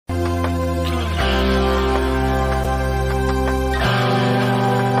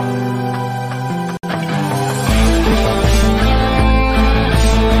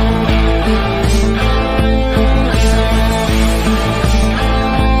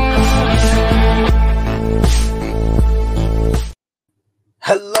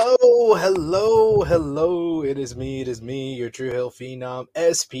Hello, hello. It is me, your True Hill Phenom,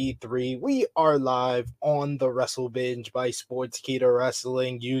 SP3. We are live on the Wrestle Binge by Sportskeeda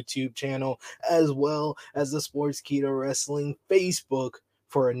Wrestling YouTube channel, as well as the Sportskeeda Wrestling Facebook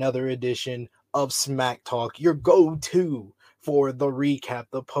for another edition of Smack Talk, your go-to for the recap,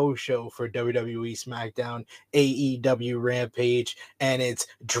 the post-show for WWE Smackdown, AEW Rampage, and it's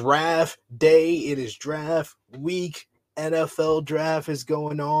draft day. It is draft week. NFL draft is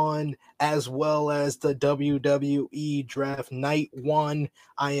going on, as well as the WWE draft night one.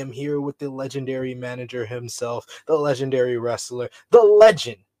 I am here with the legendary manager himself, the legendary wrestler, the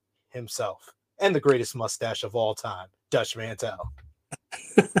legend himself, and the greatest mustache of all time, Dutch Mantell.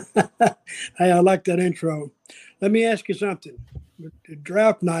 Hey, I like that intro. Let me ask you something.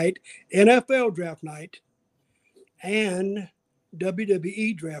 Draft night, NFL draft night, and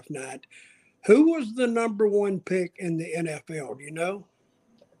WWE draft night. Who was the number one pick in the NFL? Do you know?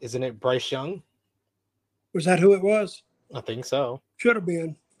 Isn't it Bryce Young? Was that who it was? I think so. Should have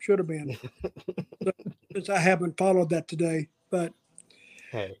been. Since I haven't followed that today. But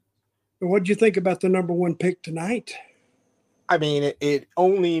Hey. What did you think about the number one pick tonight? I mean, it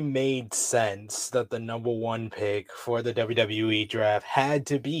only made sense that the number one pick for the WWE draft had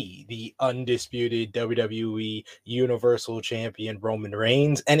to be the undisputed WWE Universal Champion Roman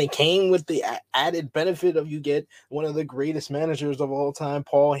Reigns. And it came with the added benefit of you get one of the greatest managers of all time,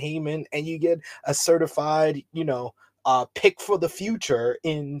 Paul Heyman, and you get a certified, pick for the future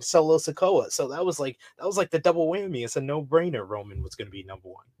in Solo Sikoa. So that was like the double whammy. It's a no-brainer. Roman was going to be number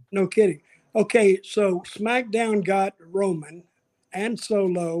one. No kidding. Okay, so SmackDown got Roman and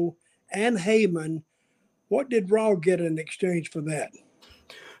Solo and Heyman. What did Raw get in exchange for that?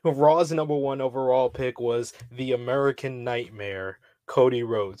 Raw's number one overall pick was the American Nightmare, Cody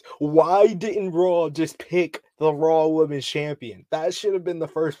Rhodes. Why didn't Raw just pick the Raw Women's Champion? That should have been the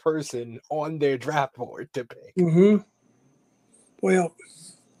first person on their draft board to pick. Mm-hmm. Well,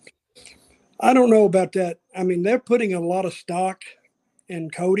 I don't know about that. I mean, they're putting a lot of stock in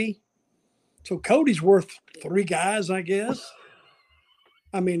Cody. So Cody's worth three guys, I guess.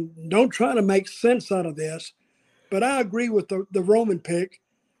 I mean, don't try to make sense out of this. But I agree with the Roman pick.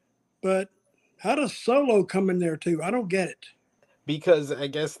 But how does Solo come in there too? I don't get it. Because I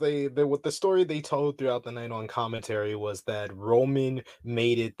guess they what the story they told throughout the night on commentary was that Roman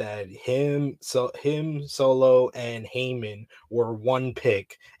made it that him, Solo, and Heyman were one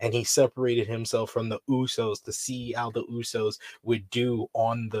pick, and he separated himself from the Usos to see how the Usos would do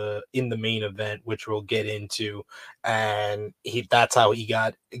in the main event, which we'll get into, and that's how he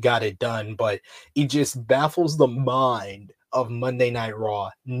got it done. But it just baffles the mind of Monday Night Raw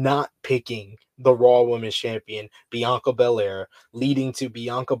not picking the Raw Women's Champion, Bianca Belair, leading to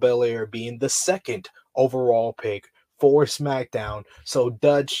Bianca Belair being the second overall pick for SmackDown. So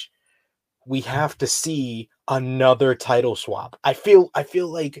Dutch, we have to see another title swap. I feel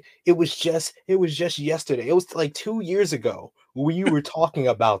like it was just yesterday. It was like 2 years ago we were talking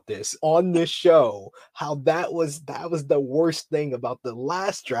about this on this show, how that was the worst thing about the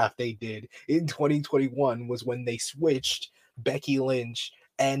last draft they did in 2021 was when they switched Becky Lynch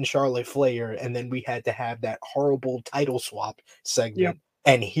and Charlotte Flair, and then we had to have that horrible title swap segment. Yep.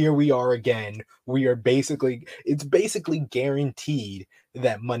 And here we are again. It's basically guaranteed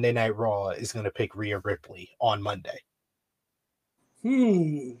that Monday Night Raw is going to pick Rhea Ripley on Monday.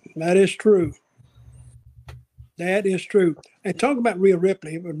 That is true. That is true. And talking about Rhea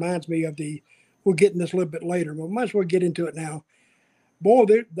Ripley, it reminds me of we'll get in this a little bit later, but we might as well get into it now. Boy,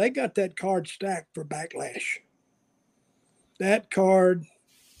 they got that card stacked for Backlash. That card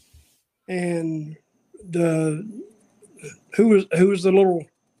and who was the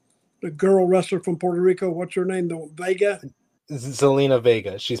girl wrestler from Puerto Rico? What's her name? The Vega? Zelina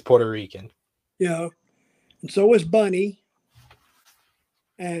Vega. She's Puerto Rican. Yeah. And so is Bunny.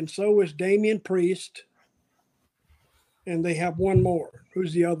 And so is Damian Priest. And they have one more.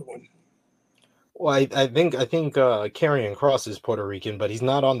 Who's the other one? Well, I think Karrion Kross is Puerto Rican, but he's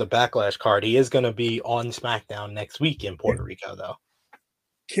not on the Backlash card. He is going to be on SmackDown next week in Puerto Rico, though.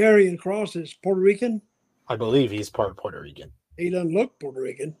 Karrion Kross is Puerto Rican? I believe he's part Puerto Rican. He doesn't look Puerto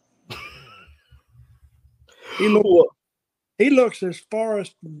Rican. He looks as far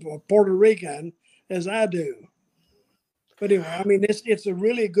as Puerto Rican as I do. But anyway, I mean, it's a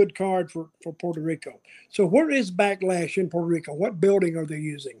really good card for Puerto Rico. So where is Backlash in Puerto Rico? What building are they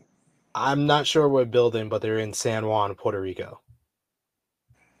using? I'm not sure what building, but they're in San Juan, Puerto Rico.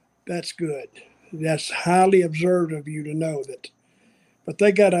 That's good. That's highly observed of you to know that. But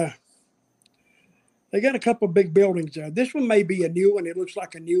they got a couple of big buildings there. This one may be a new one. It looks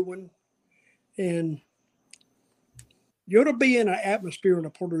like a new one. And you ought to be in an atmosphere in a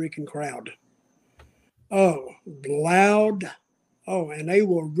Puerto Rican crowd. Oh, loud. Oh, and they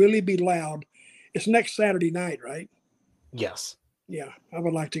will really be loud. It's next Saturday night, right? Yes. Yeah, I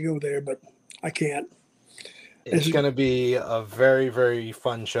would like to go there, but I can't. It's It's, going to be a very, very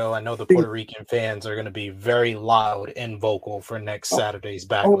fun show. I know the Puerto Rican fans are going to be very loud and vocal for next oh, Saturday's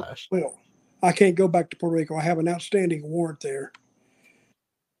oh, Backlash. well, I can't go back to Puerto Rico. I have an outstanding warrant there.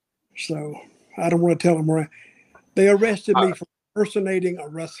 So I don't want to tell them where they arrested All me right. for impersonating a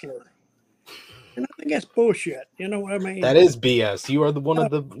wrestler. And I think that's bullshit. You know what I mean? That is BS. You are one Uh,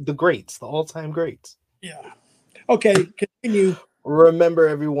 of the greats, the all-time greats. yeah. Okay, continue. Remember,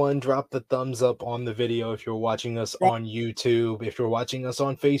 everyone, drop the thumbs up on the video if you're watching us Right. on YouTube. If you're watching us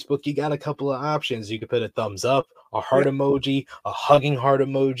on Facebook, you got a couple of options. You could put a thumbs up, a heart Yeah. emoji, a hugging heart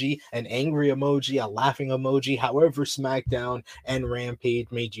emoji, an angry emoji, a laughing emoji, however SmackDown and Rampage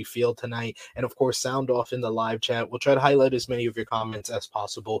made you feel tonight. And of course, sound off in the live chat. We'll try to highlight as many of your comments as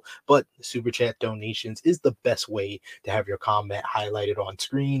possible, but super chat donations is the best way to have your comment highlighted on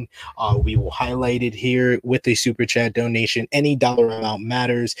screen. We will highlight it here with a super chat donation. Any dollar amount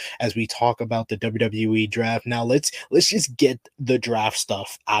matters as we talk about the WWE draft. Now let's just get the draft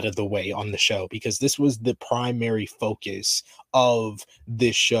stuff out of the way on the show, because this was the primary focus of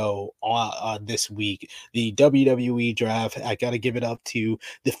this show this week. The WWE draft. I got to give it up to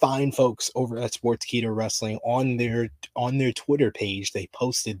the fine folks over at Sportskeeda Wrestling on their Twitter page. They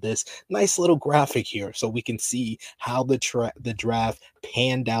posted this nice little graphic here so we can see how the draft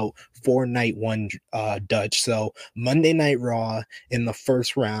panned out for night one, Dutch. So Monday Night Raw, in the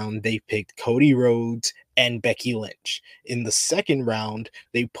first round, they picked Cody Rhodes and Becky Lynch. In the second round,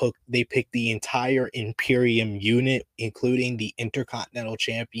 they picked the entire Imperium unit, including the Intercontinental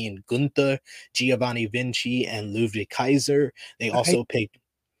Champion Gunther, Giovanni Vinci, and Ludwig Kaiser. They I hate, also picked.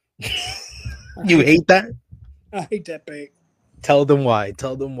 I You hate, hate that? I hate that pick. Tell them why.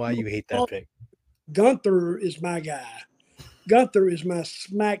 Tell them why you hate that Well, pick. Gunther is my guy. Gunther is my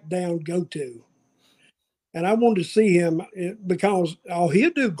SmackDown go-to. And I wanted to see him because he'll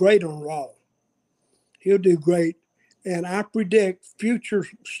do great on Raw. He'll do great. And I predict future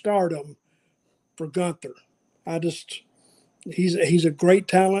stardom for Gunther. I just he's a great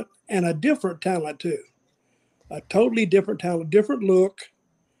talent and a different talent too. A totally different talent, different look,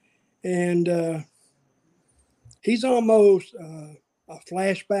 and he's almost a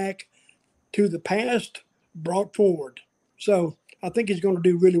flashback to the past brought forward. So I think he's going to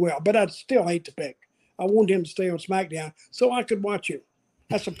do really well. But I'd still hate to pick. I want him to stay on SmackDown so I could watch him.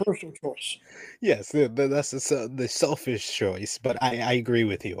 That's a personal choice. Yes, that's the selfish choice, but I agree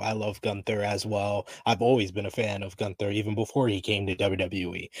with you. I love Gunther as well. I've always been a fan of Gunther, even before he came to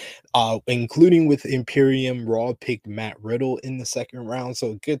WWE. Including with Imperium, Raw picked Matt Riddle in the second round,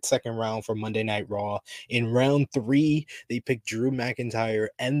 so a good second round for Monday Night Raw. In round 3, they picked Drew McIntyre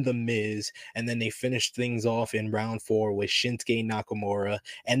and The Miz, and then they finished things off in round 4 with Shinsuke Nakamura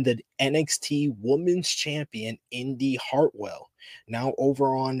and the NXT Women's Champion Indy Hartwell. Now,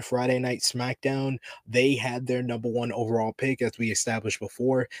 over on Friday Night SmackDown, they had their number 1 overall pick, as we established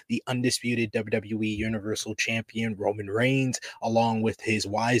before, the undisputed WWE Universal Champion Roman Reigns, along with his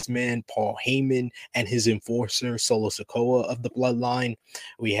wise man Paul Heyman and his enforcer Solo Sikoa of the Bloodline.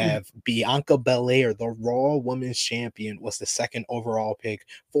 We have Bianca Belair, the Raw Women's Champion, was the 2nd overall pick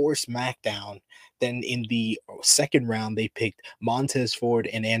for SmackDown. Then in the second round, they picked Montez Ford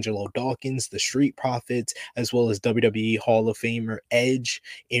and Angelo Dawkins, the Street Profits, as well as WWE Hall of Famer Edge.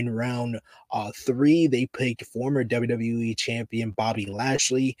 In round 3, they picked former WWE champion Bobby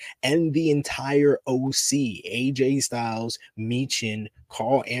Lashley and the entire OC, AJ Styles, Michin,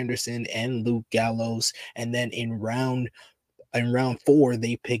 Carl Anderson, and Luke Gallows. And then in round 4,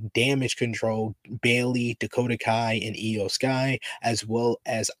 they picked Damage Control, Bailey, Dakota Kai, and Io Sky, as well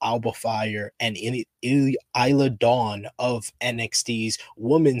as Alba Fire and Isla Dawn of NXT's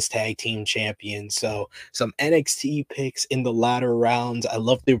Women's Tag Team Champions. So some NXT picks in the latter rounds. I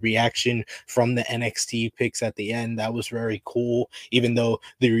love the reaction from the NXT picks at the end. That was very cool, even though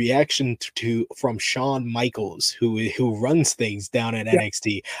the reaction from Shawn Michaels, who runs things down at Yeah.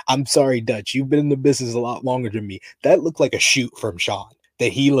 NXT. I'm sorry, Dutch, you've been in the business a lot longer than me. That looked like a shoot from Shawn,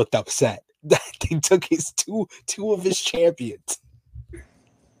 that he looked upset that they took his two of his champions.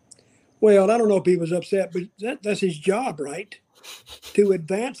 Well, I don't know if he was upset, but that's his job, right? To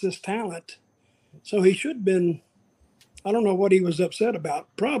advance this talent. So he should have been. I don't know what he was upset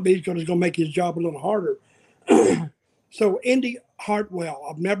about. Probably he's going to make his job a little harder. So Indy Hartwell,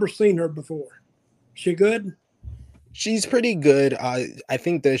 I've never seen her before. She good? She's pretty good. I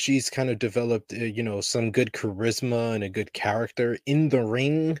think that she's kind of developed, some good charisma and a good character in the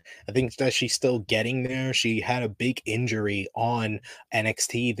ring. I think that she's still getting there. She had a big injury on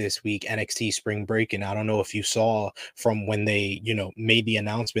NXT this week, NXT Spring Break, and I don't know if you saw from when they, made the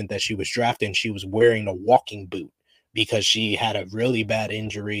announcement that she was drafted, she was wearing a walking boot because she had a really bad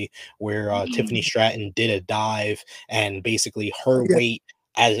injury where Tiffany Stratton did a dive and basically her Yeah. weight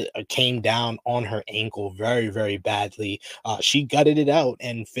as it came down on her ankle very, very badly. She gutted it out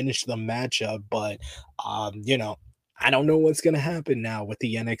and finished the matchup, but I don't know what's going to happen now with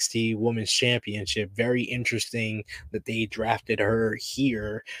the NXT Women's Championship. Very interesting that they drafted her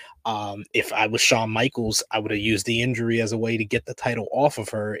here. If I was Shawn Michaels, I would have used the injury as a way to get the title off of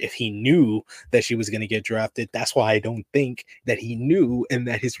her if he knew that she was going to get drafted. That's why I don't think that he knew and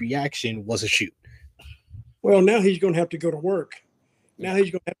that his reaction was a shoot. Well, now he's going to have to go to work. Now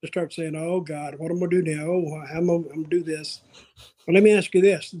he's going to have to start saying, "Oh God, what am I going to do now? Oh, how am I going to do this?" Well, let me ask you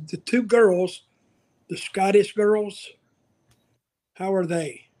this: the two girls, the Scottish girls, how are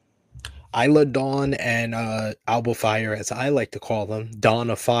they? Isla Dawn and Alba Fire, as I like to call them, Dawn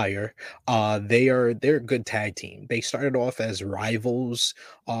of Fire. They're a good tag team. They started off as rivals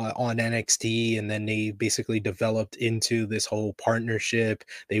on NXT, and then they basically developed into this whole partnership.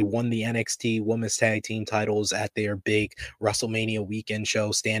 They won the NXT Women's Tag Team titles at their big WrestleMania weekend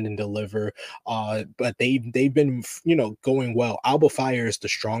show, Stand and Deliver. But they've been going well. Alba Fire is the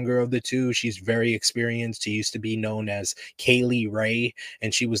stronger of the two. She's very experienced. She used to be known as Kaylee Ray,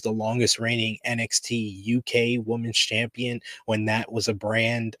 and she was the longest reigning NXT UK Women's Champion when that was a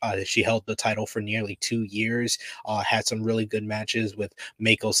brand. She held the title for nearly 2 years. Had some really good matches with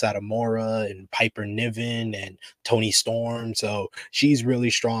Mako Satomura and Piper Niven and Tony Storm. So she's really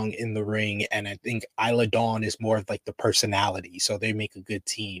strong in the ring, and I think Isla Dawn is more of like the personality. So they make a good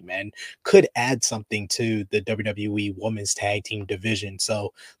team and could add something to the WWE Women's Tag Team division.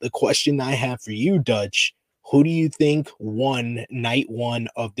 So the question I have for you, Dutch, who do you think won night one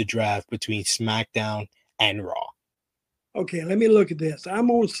of the draft between SmackDown and Raw? Okay, let me look at this. I'm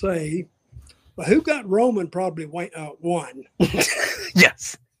going to say, well, who got Roman probably won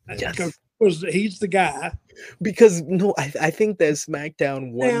Yes. because Yes. he's the guy. Because no, I think that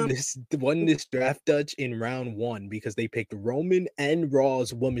SmackDown Now, won this draft, Dutch, in round one because they picked Roman and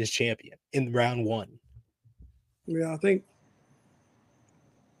Raw's women's champion in round one. yeah, I think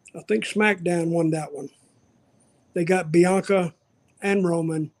SmackDown won that one. They got Bianca and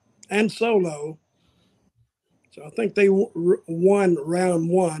Roman and Solo, so I think they won round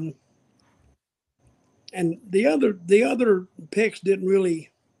one. And the other picks didn't really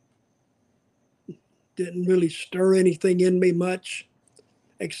stir anything in me much,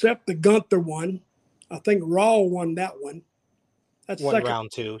 except the Gunther one. I think Raw won that one. That's One second.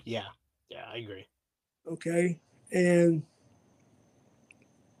 round two. Yeah. Yeah, I agree. Okay, and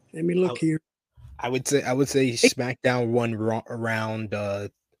let me I, look here. I would say SmackDown won around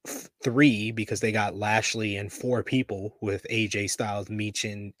three because they got Lashley and four people with AJ Styles,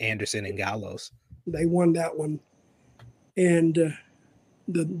 Meechin, Anderson, and Gallows. They won that one, and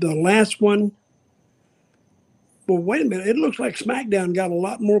the last one. Well, wait a minute. It looks like SmackDown got a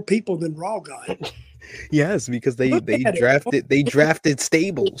lot more people than Raw got. Yes, because they Look they at it. drafted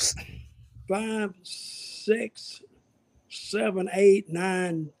stables. 5, 6, 7, 8,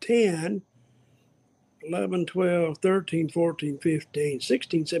 9, 10, 11, 12, 13, 14, 15,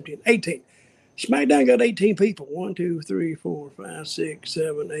 16, 17, 18. SmackDown got 18 people. 1, 2, 3, 4, 5, 6,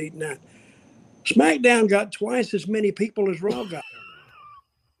 7, 8, 9. SmackDown got twice as many people as Raw got.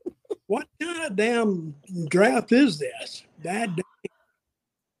 What kind of damn draft is this? Bad.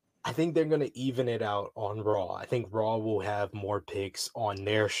 I think they're gonna even it out on Raw. I think Raw will have more picks on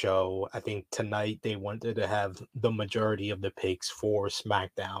their show. I think tonight they wanted to have the majority of the picks for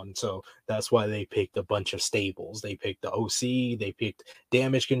SmackDown, so that's why they picked a bunch of stables. They picked the OC, they picked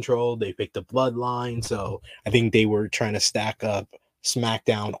Damage Control, they picked the Bloodline. So I think they were trying to stack up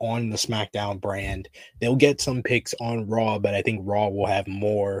SmackDown on the SmackDown brand. They'll get some picks on Raw, but I think Raw will have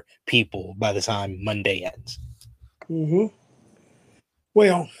more people by the time Monday ends. Mm-hmm.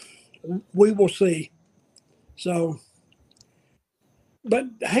 Well, we will see. So, but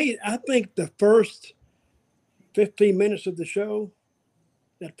hey, I think the first 15 minutes of the show,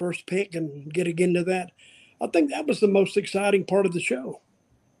 that first pick and getting into that, I think that was the most exciting part of the show.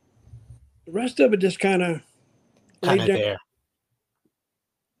 The rest of it just kind of Kind laid of down. there.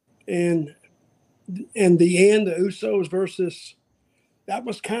 And in the end, the Usos versus, that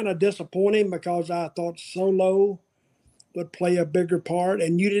was kind of disappointing because I thought Solo would play a bigger part.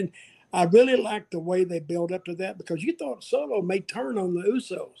 And you didn't, I really liked the way they built up to that because you thought Solo may turn on the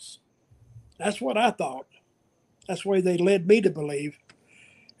Usos. That's what I thought. That's the way they led me to believe.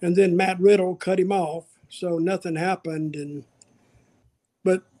 And then Matt Riddle cut him off, so nothing happened. And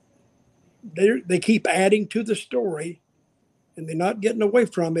but they keep adding to the story, and they're not getting away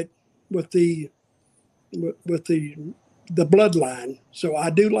from it with the bloodline. So I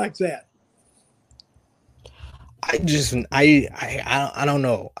do like that. I don't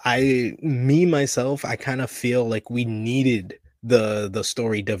know. Myself, I kind of feel like we needed the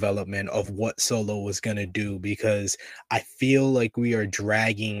story development of what Solo was gonna do, because I feel like we are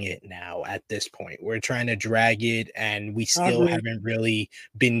dragging it now at this point. We're trying to drag it and we I still agree. haven't really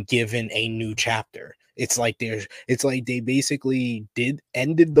been given a new chapter. It's like they basically did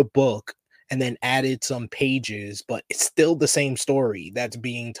ended the book and then added some pages, but it's still the same story that's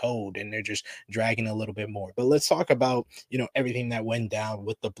being told, and they're just dragging a little bit more. But let's talk about, everything that went down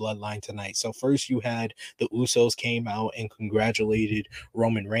with the bloodline tonight. So first you had the Usos came out and congratulated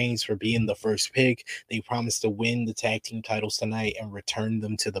Roman Reigns for being the first pick. They promised to win the tag team titles tonight and return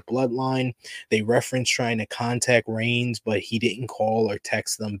them to the bloodline. They referenced trying to contact Reigns, but he didn't call or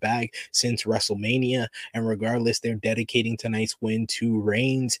text them back since WrestleMania. And regardless, they're dedicating tonight's win to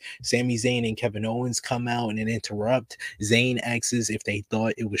Reigns. Sami Zayn and Kevin Owens come out and interrupt. Zayn asks if they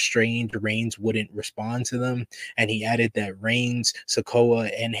thought it was strange Reigns wouldn't respond to them, and he added that Reigns,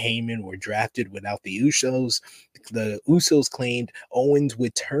 Sikoa, and Heyman were drafted without the Usos. The Usos claimed Owens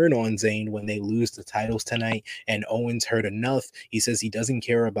would turn on Zayn when they lose the titles tonight, and Owens heard enough. He says he doesn't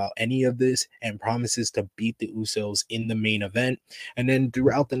care about any of this and promises to beat the Usos in the main event. And then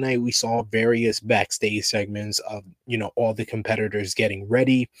throughout the night, we saw various backstage segments of, all the competitors getting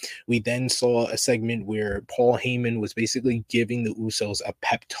ready. We then saw a segment where Paul Heyman was basically giving the Usos a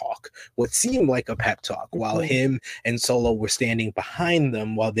pep talk, what seemed like a pep talk, while him and Solo were standing behind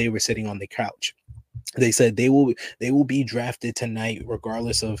them while they were sitting on the couch. They said they will be drafted tonight,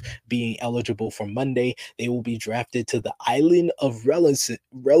 regardless of being eligible for Monday. They will be drafted to the island of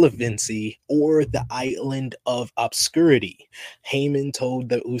relevancy or the island of obscurity. Heyman told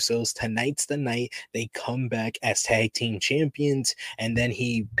the Usos tonight's the night they come back as tag team champions, and then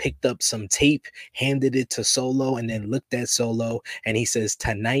he picked up some tape, handed it to Solo, and then looked at Solo, and he says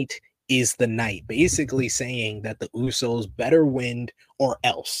tonight is the night, basically saying that the Usos better win or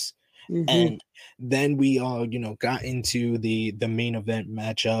else. Mm-hmm. And then we got into the main event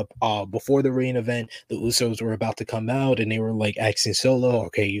matchup. Before the main event, the Usos were about to come out and they were like asking Solo,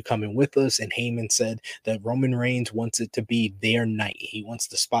 okay, you coming with us? And Heyman said that Roman Reigns wants it to be their night. He wants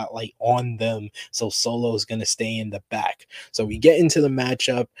the spotlight on them, so Solo is going to stay in the back. So we get into the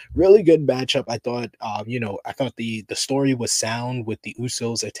matchup. Really good matchup. I thought I thought the story was sound, with the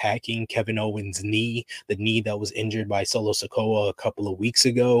Usos attacking Kevin Owens' knee, the knee that was injured by Solo Sikoa a couple of weeks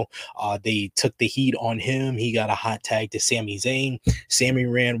ago. They took the heat on him. He got a hot tag to Sami Zayn. Sami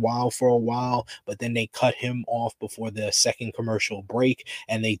ran wild for a while, but then they cut him off before the second commercial break,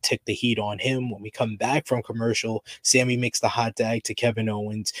 and they took the heat on him. When we come back from commercial, Sami makes the hot tag to Kevin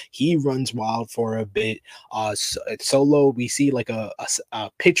Owens. He runs wild for a bit. Solo, we see like a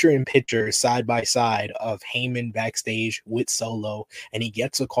picture-in-picture, side-by-side of Heyman backstage with Solo, and he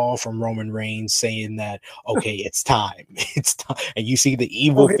gets a call from Roman Reigns saying that, okay, it's time. It's time. And you see the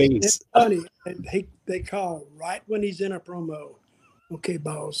evil It's face. funny. They call right when he's in a promo. Okay,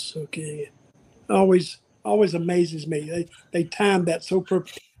 boss. Okay. Always amazes me. They timed that so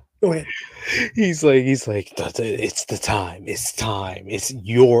perfect. Go ahead. He's like, it's the time. It's time. It's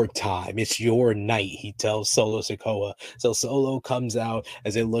your time. It's your night. He tells Solo Sikoa. So Solo comes out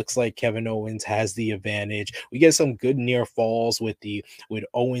as it looks like Kevin Owens has the advantage. We get some good near falls with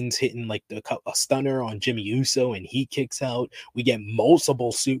Owens hitting like a stunner on Jimmy Uso, and he kicks out. We get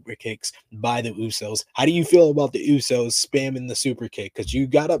multiple super kicks by the Usos. How do you feel about the Usos spamming the super kick? Because you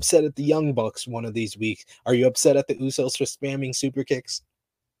got upset at the Young Bucks one of these weeks. Are you upset at the Usos for spamming super kicks?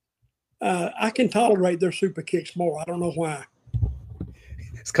 I can tolerate their super kicks more. I don't know why.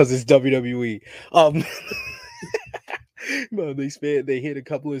 It's because it's WWE. No, they hit a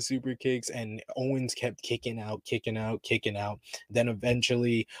couple of super kicks, and Owens kept kicking out. Then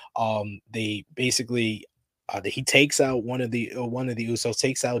eventually, they basically. He takes out one of the Usos,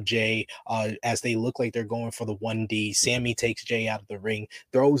 takes out Jay as they look like they're going for the 1D. Sami takes Jay out of the ring,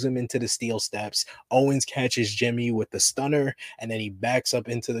 throws him into the steel steps. Owens catches Jimmy with the stunner, and then he backs up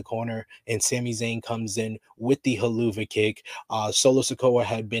into the corner, and Sami Zayn comes in with the haluva kick. Solo Sikoa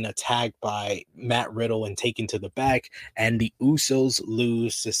had been attacked by Matt Riddle and taken to the back, and the Usos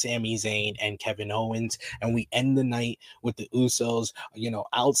lose to Sami Zayn and Kevin Owens, and we end the night with the Usos,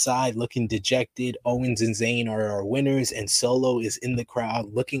 outside looking dejected. Owens and Zayn Kane are our winners, and Solo is in the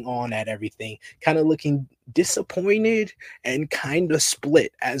crowd looking on at everything, kind of looking disappointed and kind of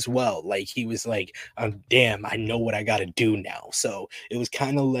split as well. Like he was like, damn, I know what I got to do now. So it was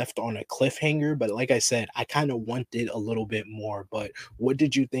kind of left on a cliffhanger. But like I said, I kind of wanted a little bit more. But what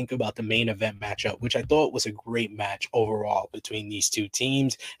did you think about the main event matchup, which I thought was a great match overall between these two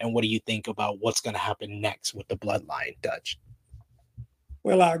teams? And what do you think about what's going to happen next with the Bloodline, Dutch?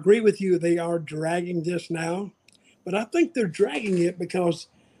 Well, I agree with you. They are dragging this now, but I think they're dragging it because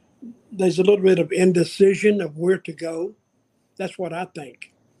there's a little bit of indecision of where to go. That's what I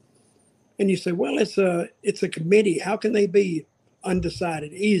think. And you say, well, it's a committee. How can they be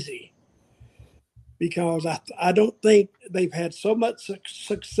undecided? Easy, because I don't think they've had so much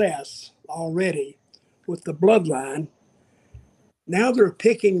success already with the Bloodline. Now they're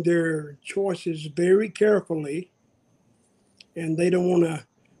picking their choices very carefully, and they don't want to.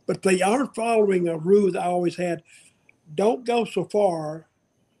 But they are following a rule I always had: don't go so far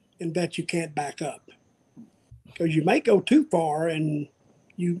and that you can't back up, because you may go too far and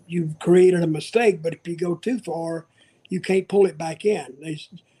you've created a mistake. But if you go too far, you can't pull it back in.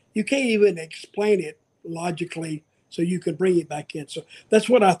 You can't even explain it logically, so you can bring it back in. So that's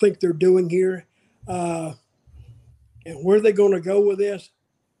what I think they're doing here. And where they're going to go with this,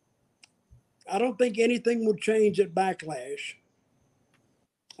 I don't think anything will change at Backlash.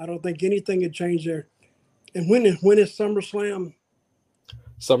 I don't think anything would change there. And when is SummerSlam?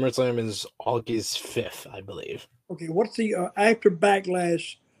 SummerSlam is August 5th, I believe. Okay, what's the after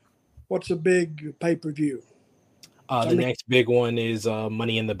Backlash? What's a big pay-per-view? The next big one is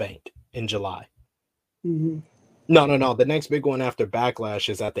Money in the Bank in July. Mm-hmm. No. The next big one after Backlash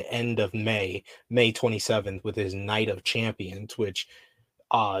is at the end of May 27th, with his Night of Champions, which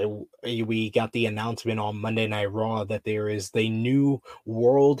we got the announcement on Monday Night Raw that there is the new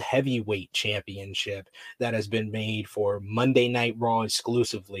World Heavyweight Championship that has been made for Monday Night Raw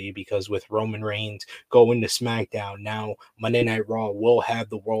exclusively, because with Roman Reigns going to Smackdown, now Monday Night Raw will have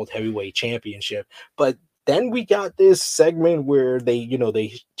the World Heavyweight Championship. But then we got this segment where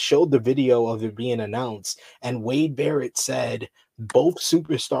they showed the video of it being announced, and Wade Barrett said both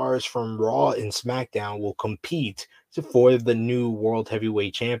superstars from Raw and SmackDown will compete for the new World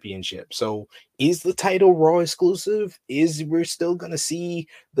Heavyweight Championship. So is the title Raw exclusive? Is we're still gonna see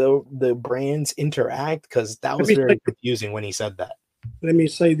the brands interact? Because that was very confusing when he said that. Let me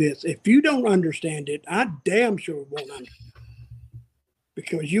say this: if you don't understand it, I damn sure won't understand,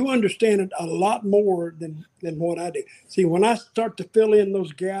 because you understand it a lot more than what I do. See, when I start to fill in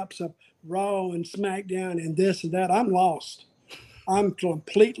those gaps of Raw and SmackDown and this and that, I'm lost. I'm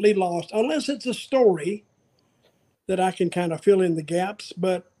completely lost, unless it's a story that I can kind of fill in the gaps.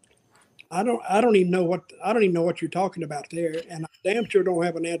 But I don't even know what you're talking about there, and I damn sure don't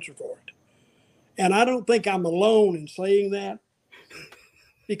have an answer for it. And I don't think I'm alone in saying that,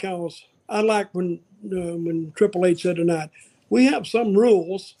 because I like when Triple H said tonight, we have some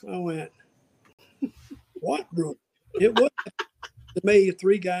rules. I went, what rule? It was to me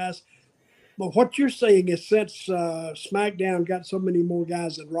 3 guys. But what you're saying is, since SmackDown got so many more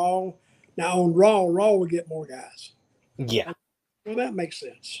guys than Raw, now on Raw will get more guys. Yeah. Well, that makes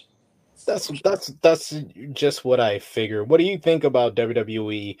sense. That's just what I figured. What do you think about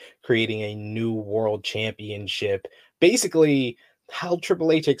WWE creating a new world championship? Basically, how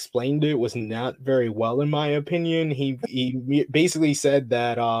Triple H explained it was not very well, in my opinion. He basically said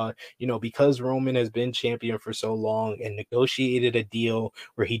that because Roman has been champion for so long and negotiated a deal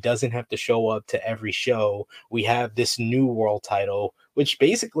where he doesn't have to show up to every show, we have this new world title, which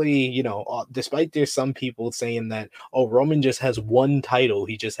basically, despite there's some people saying that, oh, Roman just has one title,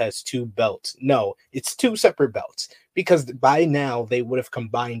 he just has 2 belts. No, it's 2 separate belts, because by now they would have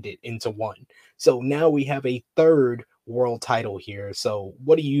combined it into one. So now we have a third world title here. So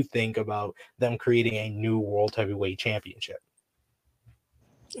what do you think about them creating a new World Heavyweight Championship?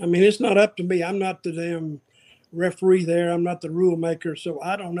 I mean, it's not up to me. I'm not the damn referee there. I'm not the rule maker, so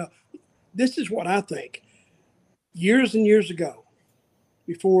I don't know. This is what I think. Years and years ago,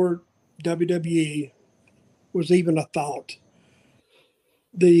 before WWE was even a thought,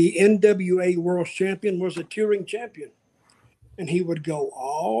 the NWA World Champion was a touring champion, and he would go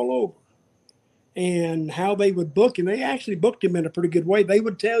all over. And how they would book him, they actually booked him in a pretty good way. They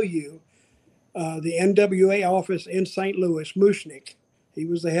would tell you, the NWA office in St. Louis, Mushnick, he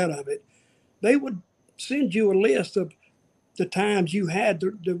was the head of it, they would send you a list of the times you had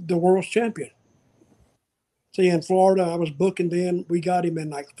the world's champion. See, in Florida, I was booking then. We got him in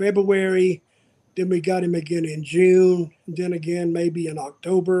like February. Then we got him again in June. Then again, maybe in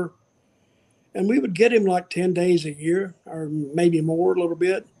October. And we would get him like 10 days a year, or maybe more, a little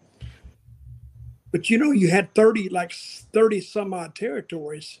bit. But you had 30 some odd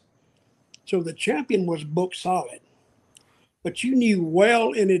territories. So the champion was booked solid. But you knew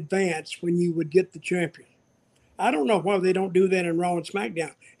well in advance when you would get the champion. I don't know why they don't do that in Raw and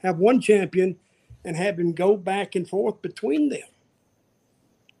SmackDown. Have one champion and have him go back and forth between them.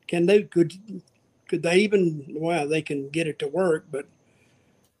 Can they could they even, well, they can get it to work, but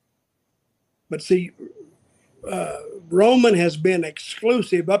see, Roman has been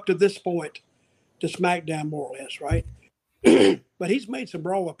exclusive up to this point to SmackDown, more or less, right? But he's made some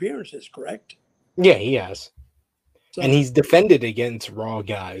Raw appearances, correct? Yeah, he has. And So he's defended against Raw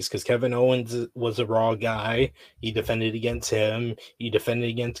guys because Kevin Owens was a Raw guy. He defended against him. He defended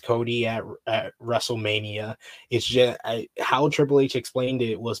against Cody at WrestleMania. It's just how Triple H explained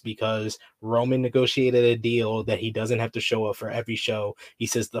it was because Roman negotiated a deal that he doesn't have to show up for every show. He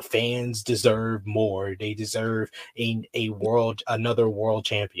says the fans deserve more. They deserve another world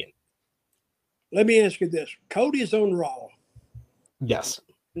champion. let me ask you this: Cody's on Raw, Yes.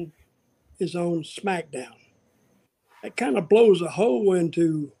 is on SmackDown. That kind of blows a hole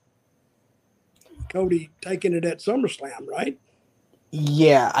into Cody taking it at SummerSlam, right?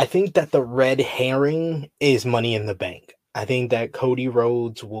 Yeah, I think that the red herring is Money in the Bank. I think that Cody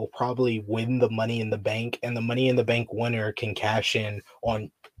Rhodes will probably win the Money in the Bank, and the Money in the Bank winner can cash in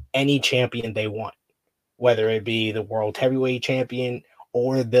on any champion they want, whether it be the World Heavyweight Champion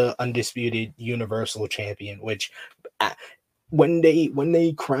or the undisputed Universal Champion, which uh, when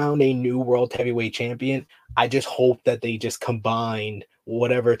they crown a new world heavyweight champion, I just hope that they just combine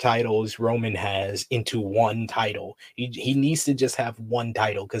whatever titles Roman has into one title. He needs to just have one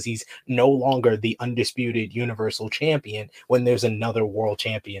title because he's no longer the undisputed universal champion when there's another world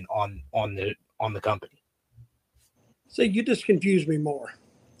champion on the company. See, you just confuse me more.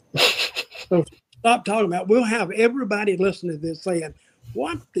 So stop talking about. We'll have everybody listening to this saying,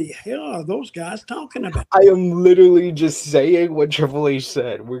 "What the hell are those guys talking about?" I am literally just saying what Triple H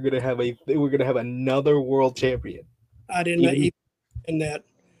said. We're gonna have another world champion. I didn't Even even in that.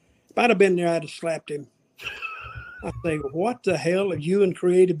 If I'd have been there, I'd have slapped him. I say, "What the hell have you and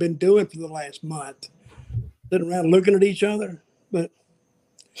Creative been doing for the last month?" Sitting around looking at each other. But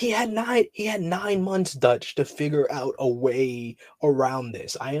he had 9 months, Dutch, to figure out a way around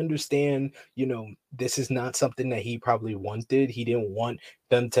this. I understand, this is not something that he probably wanted. He didn't want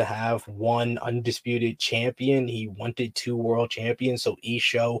them to have one undisputed champion. He wanted two world champions, so each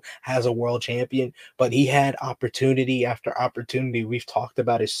show has a world champion. But he had opportunity after opportunity. We've talked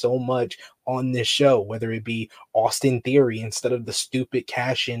about it so much on this show, whether it be Austin Theory, instead of the stupid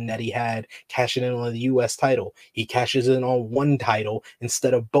cash in that he had cashing in on the US title, he cashes in on one title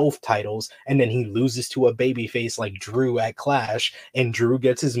instead of both titles, and then he loses to a babyface like Drew at Clash, and Drew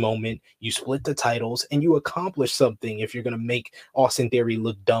gets his moment. You split the titles and you accomplish something if you're going to make Austin Theory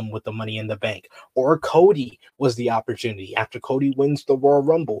look dumb with the Money in the Bank. Or Cody was the opportunity. After Cody wins the Royal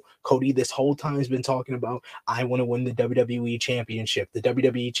Rumble, Cody this whole time has been talking about, I want to win the WWE Championship. The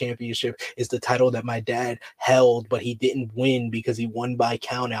WWE Championship is the title that my dad held, but he didn't win because he won by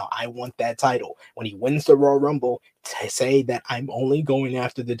countout. I want that title. When he wins the Royal Rumble, to say that I'm only going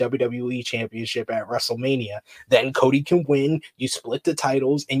after the WWE Championship at WrestleMania, then Cody can win. You split the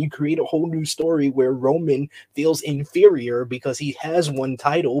titles and you create a whole new story where Roman feels inferior because he has one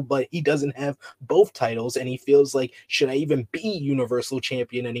title, but he doesn't have both titles, and he feels like, should I even be Universal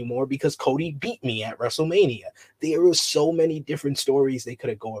Champion anymore because Cody beat me at WrestleMania? There were so many different stories they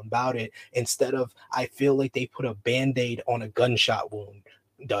could have gone about it. Instead of, I feel like they put a band-aid on a gunshot wound,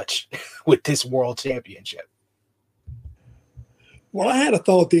 Dutch, with this world championship. well, I had a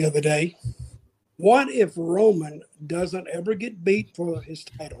thought the other day. What if Roman doesn't ever get beat for his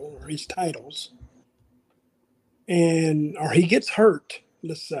title or his titles, and or he gets hurt,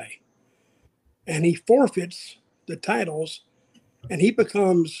 let's say, and he forfeits the titles, and he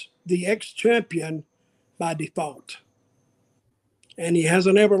becomes the ex-champion by default, and he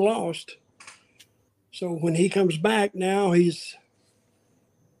hasn't ever lost. So when he comes back now, he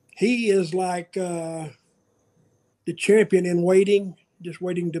is like the champion in waiting, just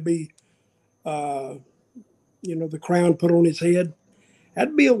waiting to be, uh, the crown put on his head.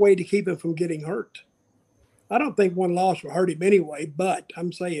 That'd be a way to keep him from getting hurt. I don't think one loss will hurt him anyway, but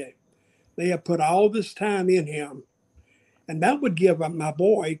I'm saying they have put all this time in him, and that would give my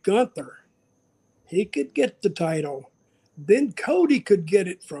boy Gunther. He could get the title. Then Cody could get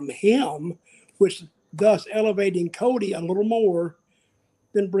it from him, which thus elevating Cody a little more,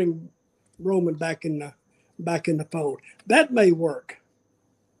 then bring Roman back in the fold. That may work.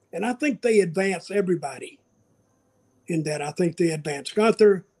 And I think they advance everybody in that. I think they advance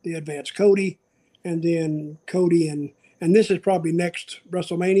Gunther, they advance Cody, and then Cody and this is probably next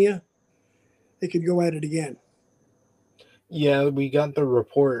WrestleMania. they could go at it again. Yeah, we got the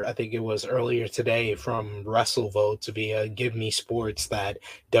report, I think it was earlier today from WrestleVotes via Give Me Sports that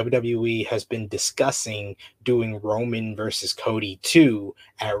WWE has been discussing doing Roman versus Cody 2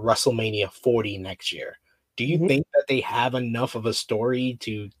 at WrestleMania 40 next year. Do you Mm-hmm. think that they have enough of a story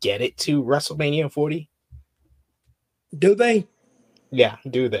to get it to WrestleMania 40? Do they? Yeah,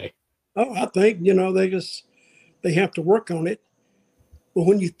 do they? Oh, I think they have to work on it. But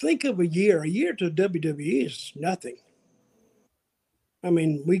when you think of a year to WWE is nothing. I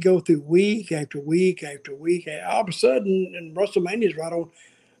mean, we go through week after week after week. All of a sudden, and WrestleMania's right on.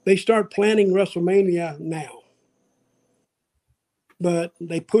 They start planning WrestleMania now, but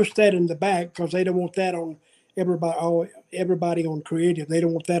they push that in the back because they don't want that on everybody on creative. They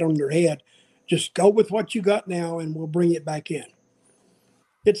don't want that on their head. Just go with what you got now, and we'll bring it back in.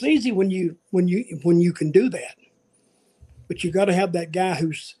 It's easy when you can do that, but you got to have that guy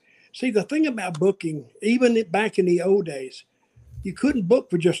who's. See, the thing about booking, even back in the old days, you couldn't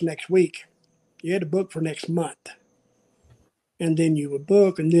book for just next week. You had to book for next month. And then you would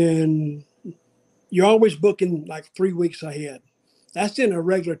book, and then you're always booking like 3 weeks ahead. That's in a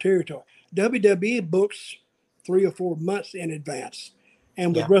regular territory. WWE books 3 or 4 months in advance.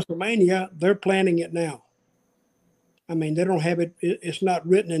 And with Yeah. WrestleMania, they're planning it now. I mean, they don't have it's not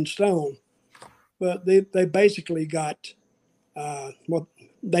written in stone, but they basically got what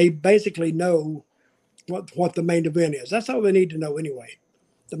they basically know what the main event is. That's all they need to know anyway.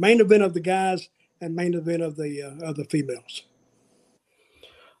 The main event of the guys and main event of the females.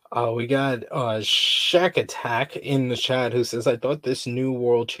 We got Shack Attack in the chat who says, I thought this new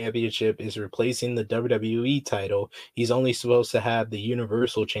world championship is replacing the WWE title. He's only supposed to have the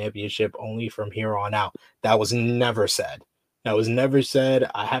Universal Championship only from here on out. That was never said. That was never said.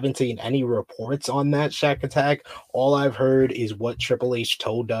 I haven't seen any reports on that, Shack Attack. All I've heard is what Triple H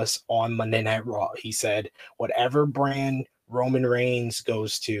told us on Monday Night Raw. He said, whatever brand Roman Reigns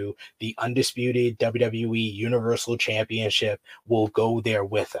goes to, the undisputed WWE Universal Championship will go there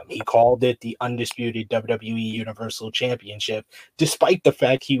with him. He called it the undisputed WWE Universal Championship, despite the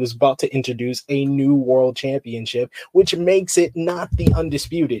fact he was about to introduce a new world championship, which makes it not the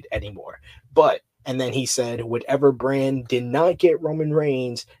undisputed anymore. But and then he said, whatever brand did not get Roman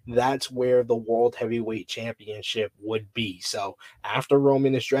Reigns, that's where the World Heavyweight Championship would be. So after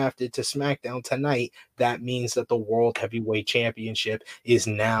Roman is drafted to SmackDown tonight, that means that the World Heavyweight Championship is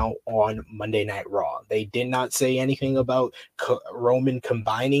now on Monday Night Raw. They did not say anything about Roman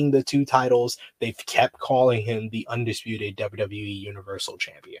combining the two titles. They've kept calling him the undisputed WWE Universal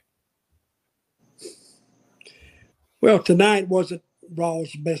Champion. Well, tonight wasn't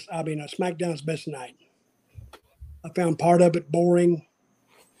Raw's best. I mean, SmackDown's best night. I found part of it boring.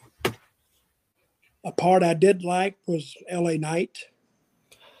 A part I did like was LA Knight.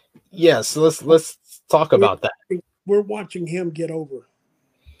 Yes, let's talk about that. We're watching him get over.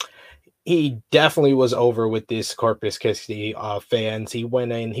 He definitely was over with this Corpus Christi fans. He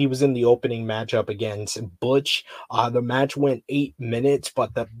went in, he was in the opening matchup against Butch. The match went 8 minutes,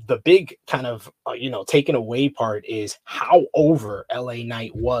 but the big kind of taken away part is how over LA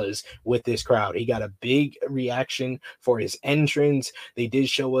Knight was with this crowd. He got a big reaction for his entrance. They did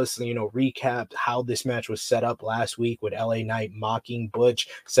show us, recap how this match was set up last week with LA Knight mocking Butch,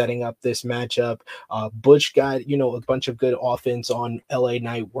 setting up this matchup. Butch got a bunch of good offense on LA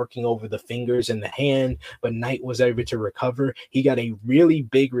Knight, working over the fingers and the hand, but Knight was able to recover. He got a really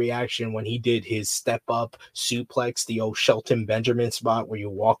big reaction when he did his step up suplex, the old Shelton Benjamin spot where you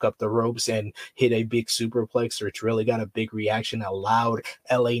walk up the ropes and hit a big superplex, which really got a big reaction. A loud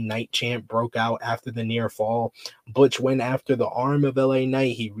LA Knight chant broke out after the near fall. Butch went after the arm of LA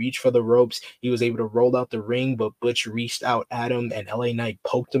Knight. He reached for the ropes. He was able to roll out the ring, but Butch reached out at him and LA Knight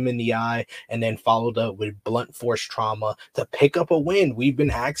poked him in the eye and then followed up with blunt force trauma to pick up a win. We've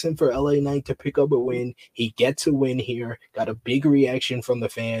been asking for LA Knight to pick up a win. He gets a win here. Got a big reaction from the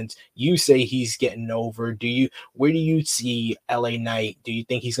fans. You say he's getting over. Where do you see LA Knight? Do you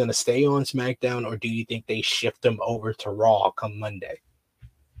think he's going to stay on SmackDown, or do you think they shift him over to Raw come Monday?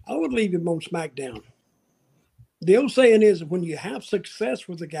 I would leave him on SmackDown. The old saying is, when you have success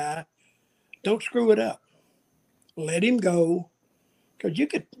with a guy, don't screw it up. Let him go, because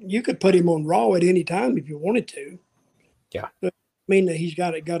you could put him on Raw at any time if you wanted to. Yeah. But I mean, he's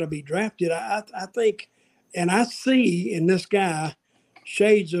got to be drafted. I think, and I see in this guy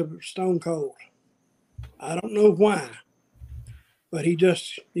shades of Stone Cold. I don't know why, but he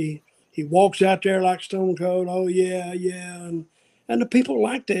walks out there like Stone Cold. Oh yeah, yeah, and the people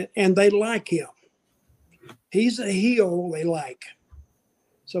liked it, and they like him. He's a heel they like.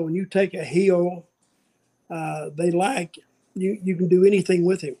 So when you take a heel, they like you can do anything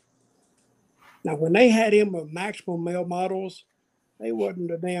with him. Now, when they had him with maximum male models, they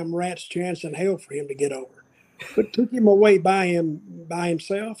wasn't a damn rat's chance in hell for him to get over. But took him away by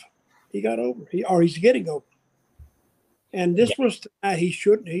himself, he got over. He's getting over. And Yeah, this was tonight. He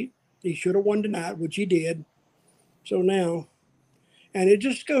should have won tonight, which he did. So now, and it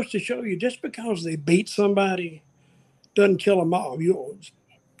just goes to show you, just because they beat somebody doesn't kill them all. You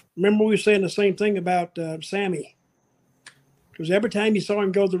remember we were saying the same thing about Sammy, because every time you saw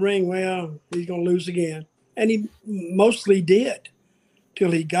him go to the ring, well, he's going to lose again, and he mostly did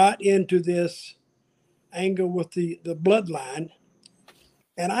till he got into this angle with the bloodline.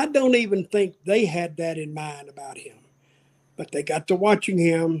 And I don't even think they had that in mind about him, but they got to watching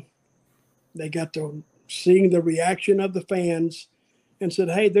him. They got to seeing the reaction of the fans and said,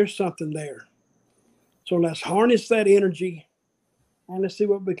 hey, there's something there. So let's harness that energy and let's see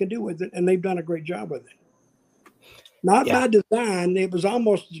what we can do with it. And they've done a great job with it. Not yeah. by design. It was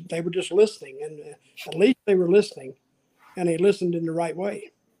almost, they were just listening. And at least they were listening and they listened in the right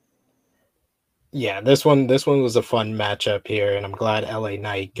way. Yeah, this one was a fun matchup here, and I'm glad LA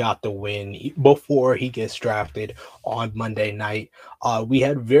Knight got the win before he gets drafted on Monday night. We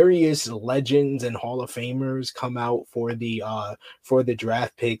had various legends and Hall of Famers come out for the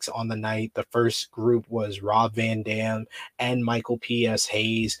draft picks on the night. The first group was Rob Van Dam and Michael P.S.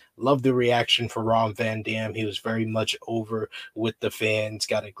 Hayes. Love the reaction for Rob Van Dam. He was very much over with the fans.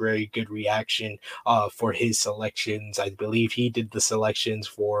 Got a very good reaction for his selections. I believe he did the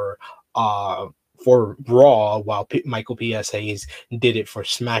selections uh for Raw, while Michael P.S. Hayes did it for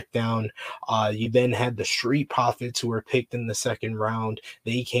SmackDown. You then had the Street Profits, who were picked in the second round.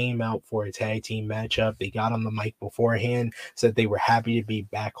 They came out for a tag team matchup. They got on the mic beforehand, said they were happy to be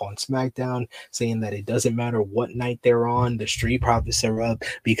back on SmackDown, saying that it doesn't matter what night they're on, the Street Profits are up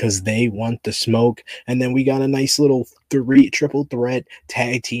because they want the smoke. And then we got a nice little triple threat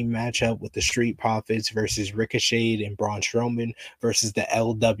tag team matchup with the Street Profits versus Ricochet and Braun Strowman versus the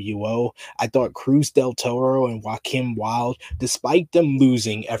LWO. I thought Cruz del Toro and Joaquin Wild, despite them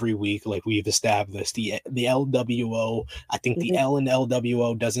losing every week, like we've established, the LWO, I think the Mhm. L in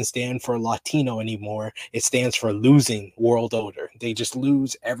LWO doesn't stand for Latino anymore. It stands for losing world order. They just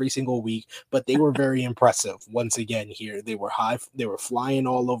lose every single week, but they were very impressive once again here. They were flying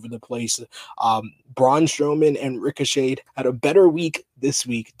all over the place. Braun Strowman and Ricochet had a better week this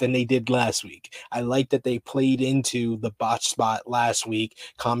week than they did last week. I like that they played into the botch spot last week.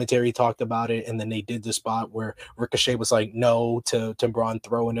 Commentary talked about it, and then they did the spot where Ricochet was like no to Braun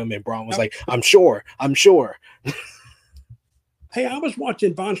throwing him, and Braun was like, I'm sure. Hey, I was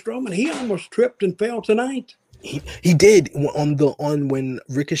watching Von Strowman. He almost tripped and fell tonight. He did on when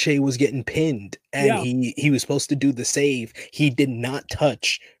Ricochet was getting pinned, and Yeah. he was supposed to do the save. He did not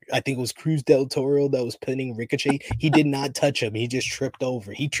touch. I think it was Cruz del Toro that was pinning Ricochet. He did not touch him. He just tripped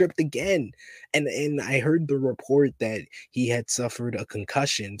over. He tripped again, and I heard the report that he had suffered a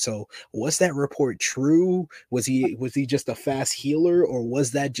concussion. So was that report true? Was he just a fast healer, or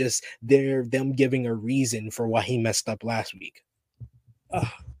was that just them giving a reason for why he messed up last week? Uh,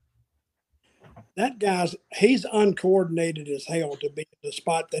 he's uncoordinated as hell to be in the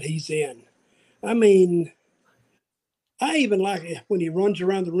spot that he's in. I mean, I even like it when he runs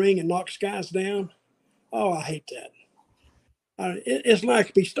around the ring and knocks guys down. Oh, I hate that. It's like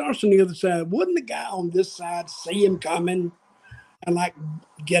if he starts on the other side, wouldn't the guy on this side see him coming and like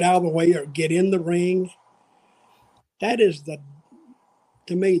get out of the way or get in the ring? That is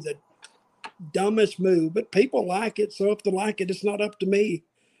to me, the dumbest move. But people like it, so if they like it, it's not up to me.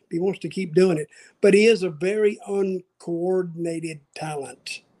 If he wants to keep doing it, but he is a very uncoordinated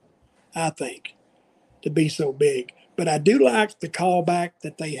talent, I think, to be so big. But I do like the callback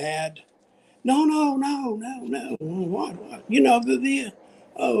that they had. No, no, no, no, no. What? You know,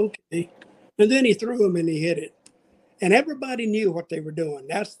 oh, okay. And then he threw him and he hit it. And everybody knew what they were doing.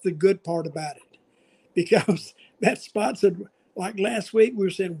 That's the good part about it. Because that spot said, like last week, we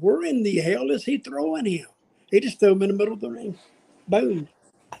were saying, where in the hell is he throwing him? He just threw him in the middle of the ring. Boom.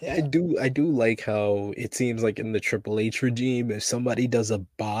 I do like how it seems like in the Triple H regime, if somebody does a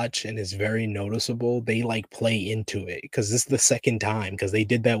botch and is very noticeable, they like play into it because this is the second time because they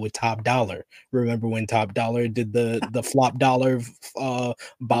did that with Top Dollar. Remember when Top Dollar did the flop dollar Uh,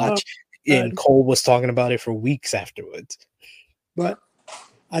 botch, uh, and Cole was talking about it for weeks afterwards. but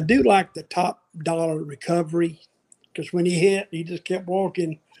I do like the top dollar recovery because when he hit, he just kept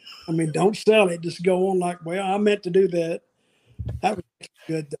walking. I mean, don't sell it. Just go on like, well, I meant to do that. That was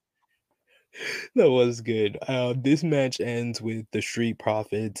good. That was good. This match ends with the Street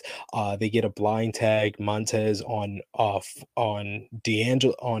Profits. They get a blind tag. Montez on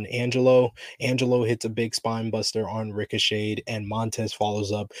D'Angelo on Angelo. Angelo hits a big spine buster on Ricochet, and Montez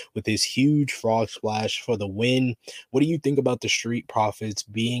follows up with his huge frog splash for the win. What do you think about the Street Profits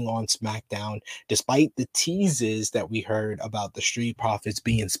being on SmackDown, despite the teases that we heard about the Street Profits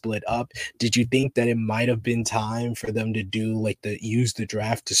being split up? Did you think that it might have been time for them to do like the use the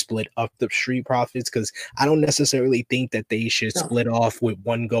draft to split up the Street Profits? Because I don't necessarily think that they should No. split off with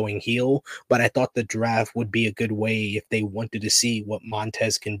one going heel, but I thought the draft would be a good way if they wanted to see what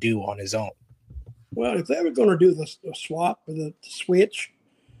Montez can do on his own. Well, if they were going to do the swap or the switch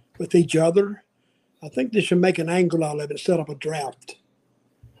with each other, I think they should make an angle out of it instead of a draft.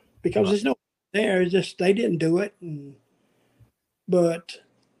 Because there's no there. It's just they didn't do it. But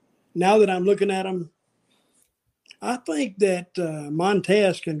now that I'm looking at them, I think that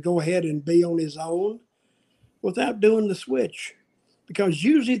Montez can go ahead and be on his own without doing the switch. Because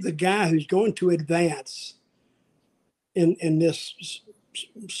usually the guy who's going to advance in this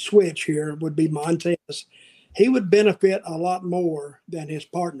switch here would be Montez. He would benefit a lot more than his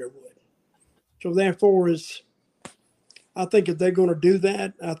partner would. So therefore, I think if they're going to do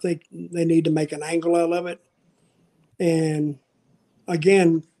that, I think they need to make an angle out of it. And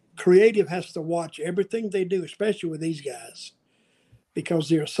again, creative has to watch everything they do, especially with these guys, because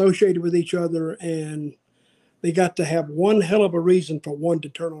they're associated with each other, and they got to have one hell of a reason for one to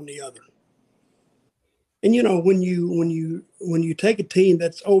turn on the other. And you know, when you take a team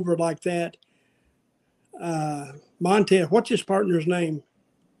that's over like that, Montez, what's his partner's name?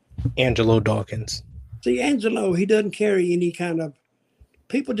 Angelo Dawkins. See, Angelo, he doesn't carry any kind of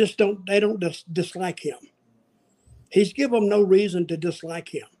people. Just don't dislike him. He's given them no reason to dislike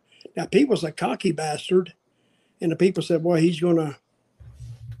him. Now, people's a cocky bastard, and the people said, "Boy, he's gonna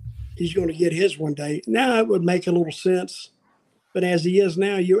get his one day." Now it would make a little sense, but as he is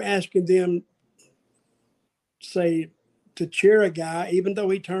now, you're asking them, say, to cheer a guy, even though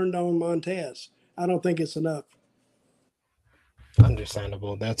he turned on Montez. I don't think it's enough.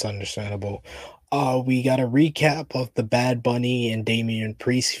 Understandable. That's understandable. We got a recap of the Bad Bunny and Damian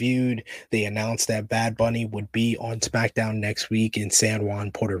Priest feud. They announced that Bad Bunny would be on SmackDown next week in San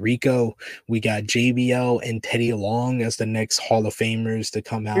Juan, Puerto Rico. We got JBL and Teddy Long as the next Hall of Famers to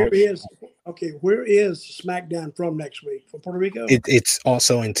come out. Where is SmackDown from next week? From Puerto Rico? It's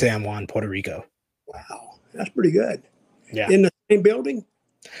also in San Juan, Puerto Rico. Wow, that's pretty good. Yeah. In the same building?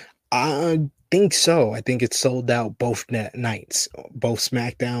 I think so. I think it's sold out both nights. Both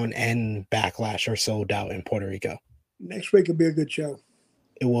SmackDown and Backlash are sold out in Puerto Rico. Next week will be a good show.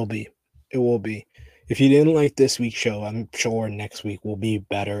 It will be. It will be. If you didn't like this week's show, I'm sure next week will be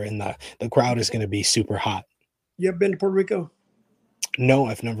better, and the crowd is going to be super hot. You ever been to Puerto Rico? No,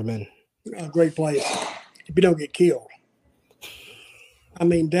 I've never been. A great place. If you don't get killed. I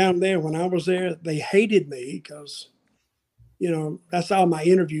mean, down there, when I was there, they hated me because, you know, that's all my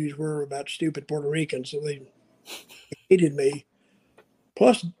interviews were about stupid Puerto Ricans. So they hated me.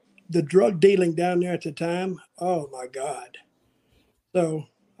 Plus, the drug dealing down there at the time, oh my God. So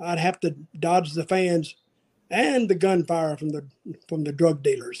I'd have to dodge the fans and the gunfire from the drug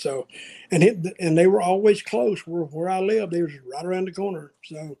dealers. So, and they were always close where I lived. They was right around the corner.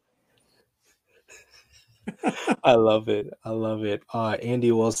 So. I love it. I love it.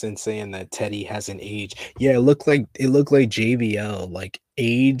 Andy Wilson saying that Teddy hasn't aged. Yeah, it looked like JBL like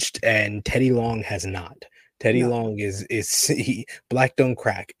aged, and Teddy Long has not. Teddy Long is black don't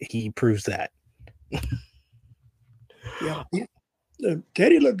crack. He proves that. Yeah,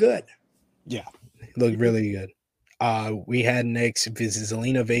 Teddy looked good. Yeah, looked really good. We had next visit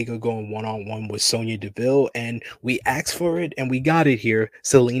Zelina Vega going one-on-one with Sonya Deville, and we asked for it and we got it here.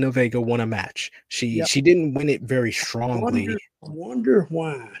 Zelina Vega won a match. She didn't win it very strongly. I wonder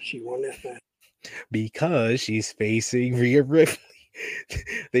why she won that match. Because she's facing Rhea Ripley.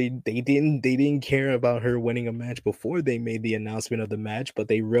 They didn't care about her winning a match before they made the announcement of the match, but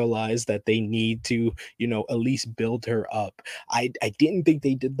they realized that they need to, at least build her up. I didn't think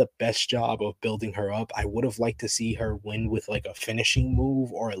they did the best job of building her up. I would have liked to see her win with like a finishing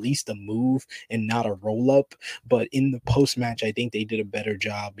move, or at least a move and not a roll up. But in the post match, I think they did a better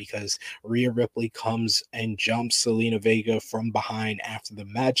job, because Rhea Ripley comes and jumps Zelina Vega from behind after the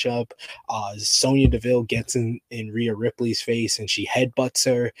matchup. Sonya Deville gets in Rhea Ripley's face and she headbutts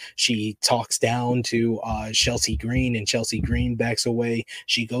her. She talks down to Chelsea Green, and Chelsea Green backs away.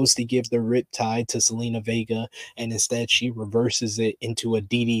 She goes to give the riptide to Zelina Vega, and instead she reverses it into a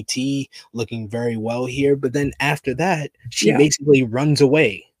DDT, looking very well here. But then after that, she basically runs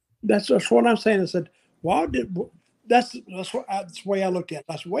away. That's what I'm saying. I said, why did that's the way I looked at it.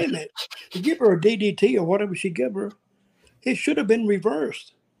 I said, wait a minute, to give her a DDT or whatever she gave her, it should have been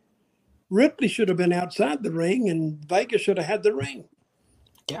reversed. Ripley should have been outside the ring, and Vegas should have had the ring.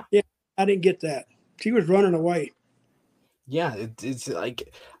 Yeah. Yeah, I didn't get that. She was running away. Yeah, it's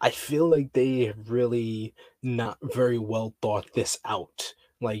like I feel like they really not very well thought this out.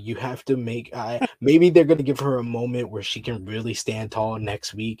 Like you have to make maybe they're gonna give her a moment where she can really stand tall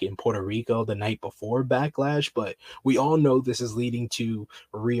next week in Puerto Rico the night before Backlash, but we all know this is leading to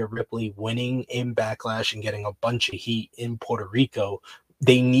Rhea Ripley winning in Backlash and getting a bunch of heat in Puerto Rico.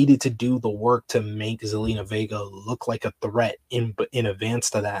 They needed to do the work to make Zelina Vega look like a threat in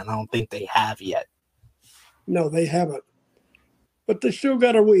advance to that, and I don't think they have yet. No, they haven't. But they still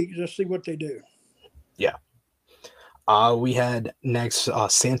got a week. Just see what they do. Yeah. We had next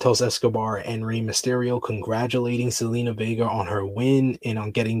Santos Escobar and Rey Mysterio congratulating Zelina Vega on her win and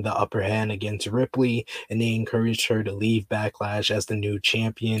on getting the upper hand against Ripley, and they encouraged her to leave Backlash as the new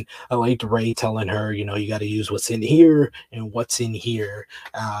champion. I liked Rey telling her, you got to use what's in here and what's in here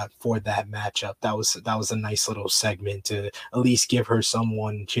for that matchup. That was a nice little segment to at least give her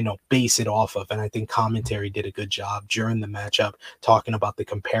someone to base it off of, and I think commentary did a good job during the matchup talking about the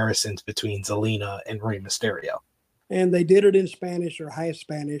comparisons between Zelina and Rey Mysterio. And they did it in Spanish or half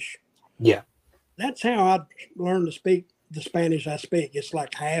Spanish. Yeah. That's how I learned to speak the Spanish I speak. It's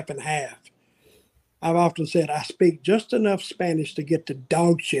like half and half. I've often said I speak just enough Spanish to get the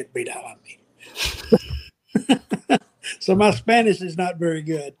dog shit beat out of me. So my Spanish is not very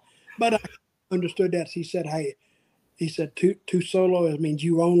good. But I understood that. He said, tu solo, it means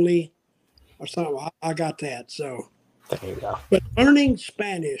you only, or something. I got that. So, there you go. But learning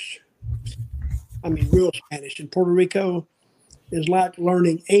Spanish, real Spanish in Puerto Rico is like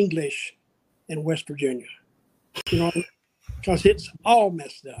learning English in West Virginia. Because it's all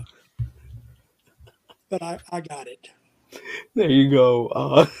messed up. But I got it. There you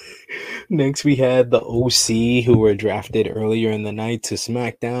go. Next, we had the OC who were drafted earlier in the night to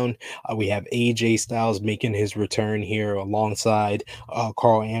SmackDown. We have AJ Styles making his return here alongside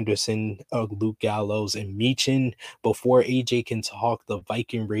Carl Anderson, Luke Gallows, and Michin. Before AJ can talk, the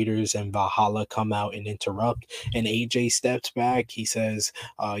Viking Raiders and Valhalla come out and interrupt. And AJ steps back. He says,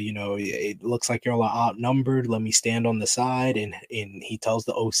 it looks like you're all outnumbered. Let me stand on the side. And he tells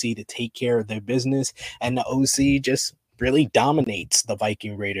the OC to take care of their business. And the OC just really dominates the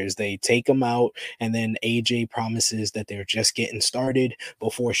Viking Raiders. They take them out, and then AJ promises that they're just getting started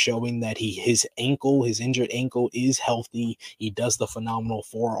before showing that his injured ankle is healthy. He does the phenomenal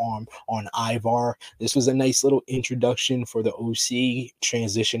forearm on Ivar. This was a nice little introduction for the OC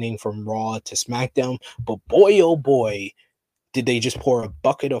transitioning from Raw to SmackDown, but boy, oh boy, did they just pour a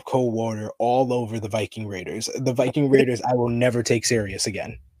bucket of cold water all over the Viking Raiders. The Viking Raiders I will never take serious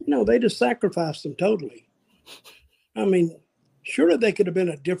again. They just sacrificed them totally. Surely they could have been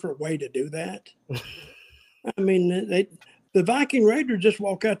a different way to do that. The Viking Raiders just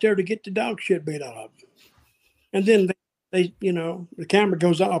walk out there to get the dog shit beat out of them. And then they the camera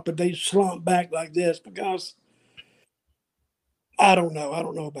goes off, but they slump back like this because I don't know. I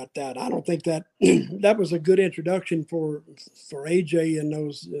don't know about that. I don't think that that was a good introduction for AJ and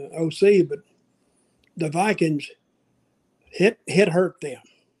those OC, but the Vikings hit hurt them,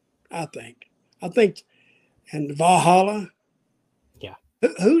 I think. And Valhalla. Yeah.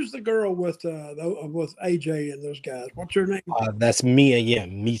 Who's the girl with AJ and those guys? What's her name? That's Mia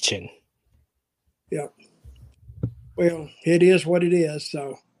Yim, Michin. Yeah. Well, it is what it is.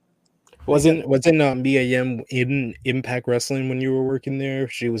 So. Wasn't Mia Yim in Impact Wrestling when you were working there?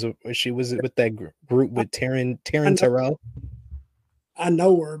 She was with that group with Taryn Terrell. I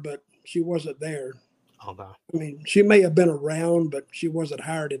know her, but she wasn't there. Okay. She may have been around, but she wasn't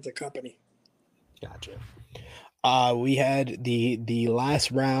hired at the company. Gotcha. We had the last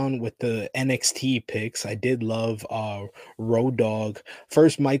round with the NXT picks. I did love Road Dogg.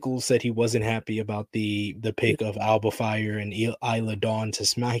 First, Michael said he wasn't happy about the pick of Alba Fire and Isla Dawn to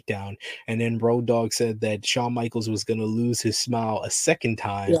SmackDown, and then Road Dogg said that Shawn Michaels was going to lose his smile a second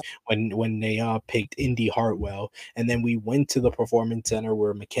time when they picked Indy Hartwell. And then we went to the Performance Center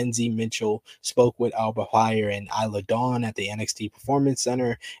where Mackenzie Mitchell spoke with Alba Fire and Isla Dawn at the NXT Performance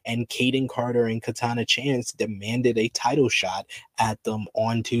Center, and Kaden Carter and Katana Chance demanded a title shot at them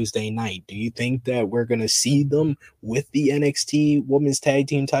on Tuesday night. Do you think that we're going to see them with the NXT Women's Tag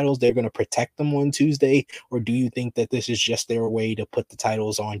Team titles? They're going to protect them on Tuesday? Or do you think that this is just their way to put the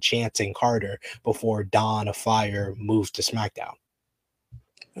titles on Chance and Carter before Dawn of Fire moves to SmackDown?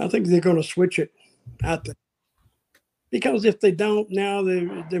 I think they're going to switch it out there. Because if they don't now,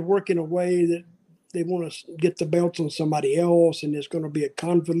 they're working a way that they want to get the belts on somebody else, and it's going to be a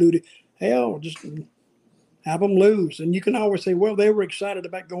convoluted hell. Just Have them lose, and you can always say, "Well, they were excited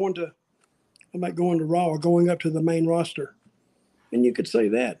about going to Raw or going up to the main roster," and you could say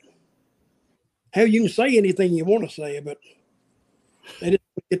that. Hell, you can say anything you want to say, but they just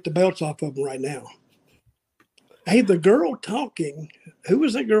get the belts off of them right now. Hey, the girl talking. Who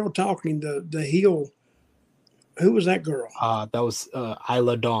was that girl talking? The heel. Who was that girl? That was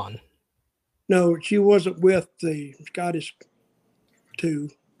Isla Dawn. No, she wasn't with the Scottish two.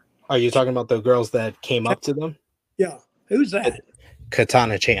 Are you talking about the girls that came up to them? Yeah, who's that?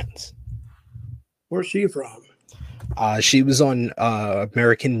 Katana Chance. Where's she from? She was on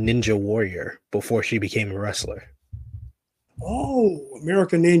American Ninja Warrior before she became a wrestler. Oh,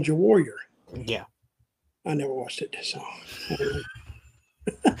 American Ninja Warrior. Yeah. I never watched it, so.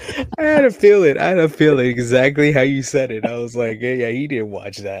 I had a feeling. I had a feeling exactly how you said it. I was like, yeah, he didn't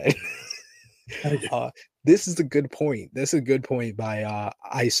watch that. This is a good point. That's a good point by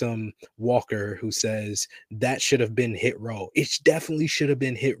Isom Walker, who says that should have been Hit Row. It definitely should have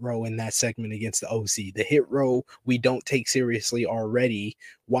been Hit Row in that segment against the OC. The Hit Row we don't take seriously already.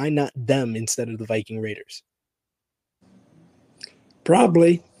 Why not them instead of the Viking Raiders?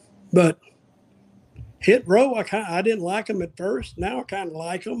 Probably, but Hit Row, I didn't like them at first. Now I kind of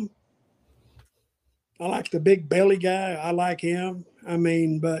like them. I like the big belly guy. I like him. I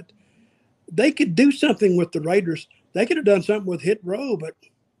mean, but they could do something with the Raiders. They could have done something with Hit Row, but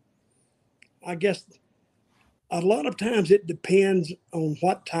I guess a lot of times it depends on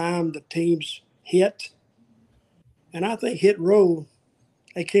what time the teams hit. And I think Hit Row,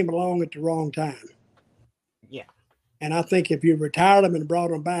 they came along at the wrong time. Yeah. And I think if you retired them and brought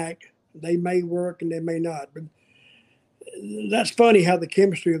them back, they may work and they may not. But that's funny how the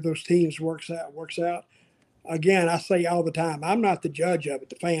chemistry of those teams works out. Again, I say all the time, I'm not the judge of it.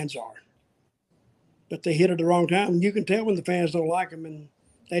 The fans are. But they hit at the wrong time. And you can tell when the fans don't like them and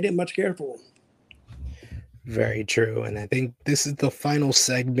they didn't much care for them. Very true. And I think this is the final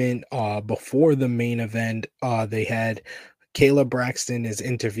segment before the main event. They had Kayla Braxton is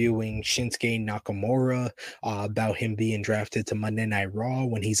interviewing Shinsuke Nakamura about him being drafted to Monday Night Raw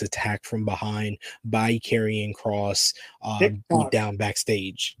when he's attacked from behind by Karrion Kross, beat down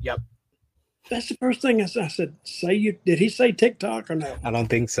backstage. Yep. That's the first thing I said. Did he say TikTok or no? I don't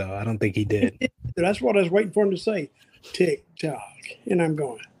think so. I don't think he did. That's what I was waiting for him to say. TikTok. And I'm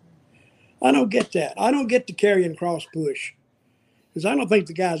going, I don't get that. I don't get the Karrion Kross push because I don't think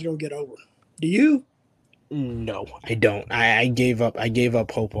the guy's going to get over. Do you? No, I don't. I gave up. I gave up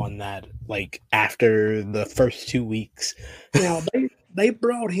hope on that. Like after the first 2 weeks. Now they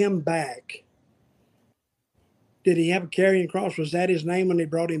brought him back. Did he have a Karrion Kross? Was that his name when they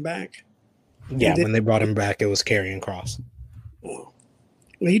brought him back? Yeah, when they brought him back, it was Karrion Kross. Oh.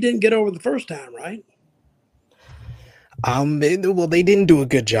 Well, he didn't get over the first time, right? Well, they didn't do a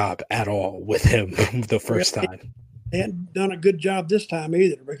good job at all with him the first time. They hadn't done a good job this time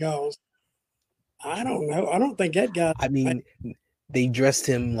either because I don't know. I don't think that guy. I mean, they dressed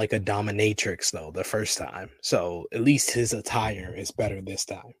him like a dominatrix though the first time, so at least his attire is better this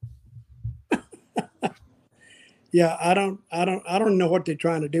time. Yeah, I don't know what they're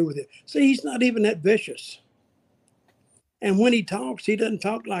trying to do with it. See, he's not even that vicious. And when he talks, he doesn't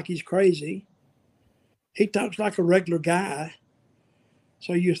talk like he's crazy. He talks like a regular guy.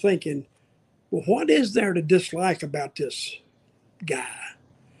 So you're thinking, well, what is there to dislike about this guy?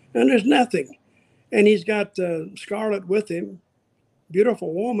 And there's nothing. And he's got Scarlett with him,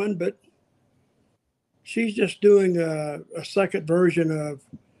 beautiful woman, but she's just doing a second version of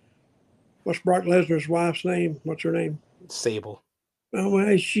what's Brock Lesnar's wife's name? What's her name? Sable. Oh,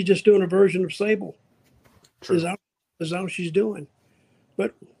 well, she's just doing a version of Sable. True. Is all she's doing.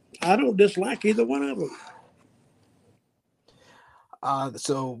 But I don't dislike either one of them.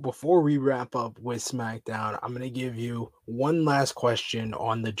 So before we wrap up with SmackDown, I'm going to give you one last question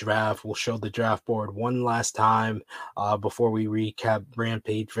on the draft. We'll show the draft board one last time before we recap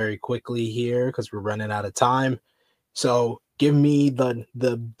Rampage very quickly here because we're running out of time. So give me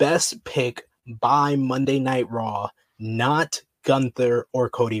the best pick by Monday Night Raw, not Gunther or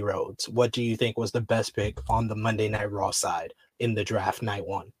Cody Rhodes. What do you think was the best pick on the Monday Night Raw side in the draft night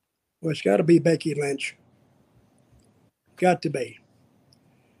one? Well, it's got to be Becky Lynch. Got to be.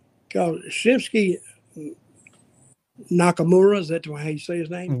 Because Shinsuke Nakamura, is that how you say his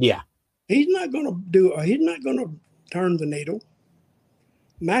name? Yeah. He's not going to turn the needle.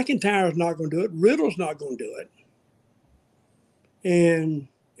 McIntyre's not going to do it. Riddle's not going to do it. And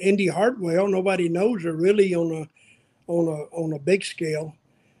Indy Hartwell, nobody knows her really on a big scale.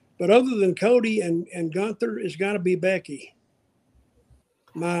 But other than Cody and Gunther, it's got to be Becky.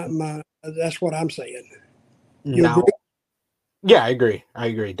 That's what I'm saying. You agree? Yeah, I agree. I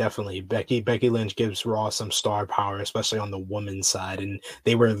agree. Definitely. Becky Lynch gives Raw some star power, especially on the women's side. And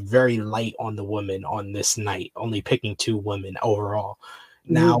they were very light on the women on this night, only picking two women overall.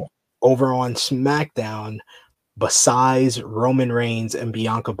 Now, Mhm. over on SmackDown, besides Roman Reigns and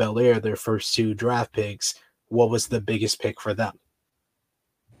Bianca Belair, their first two draft picks, what was the biggest pick for them?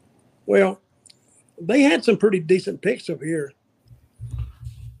 Well, they had some pretty decent picks up here.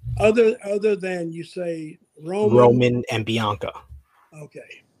 Other than you say Roman, Roman and Bianca.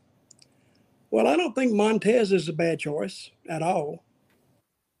 okay. Well, I don't think Montez is a bad choice at all.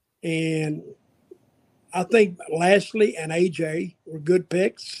 And I think Lashley and AJ were good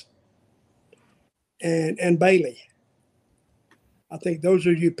picks, and Bailey. I think those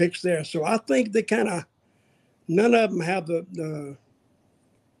are your picks there. So I think they kind of none of them have the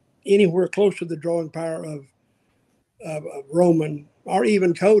anywhere close to the drawing power of Roman or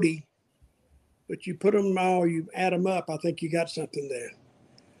even Cody. But you put them all, you add them up. I think you got something there.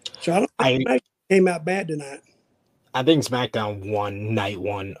 So I don't think I it came out bad tonight. I think SmackDown won night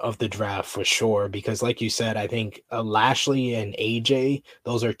one of the draft for sure because, like you said, I think Lashley and AJ,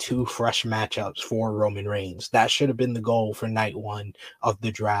 those are two fresh matchups for Roman Reigns. That should have been the goal for night one of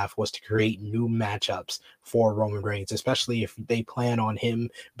the draft was to create new matchups for Roman Reigns, especially if they plan on him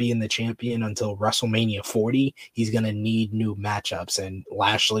being the champion until WrestleMania 40. He's going to need new matchups, and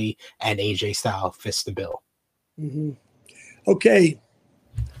Lashley and AJ style fits the bill. Mm-hmm. Okay,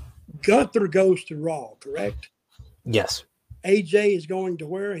 Gunther goes to Raw, correct? Yes, AJ is going to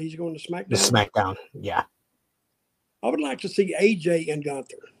where? He's going to the SmackDown. SmackDown. Yeah. I would like to see AJ and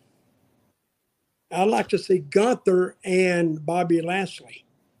Gunther. I'd like to see Gunther and Bobby Lashley.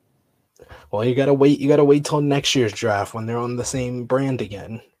 Well, you gotta wait. You gotta wait till next year's draft when they're on the same brand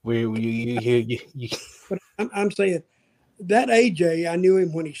again. You But I'm saying that AJ, I knew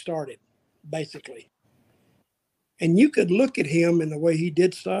him when he started, basically. And you could look at him and the way he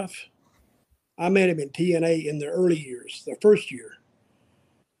did stuff. I met him in TNA in the early years, the first year.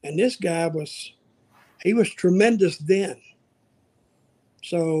 And this guy he was tremendous then.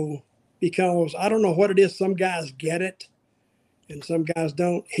 So, because I don't know what it is, some guys get it and some guys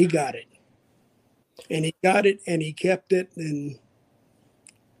don't. He got it. And he got it and he kept it and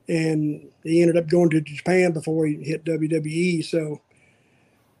he ended up going to Japan before he hit WWE. So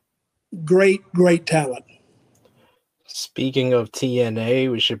great talent. Speaking of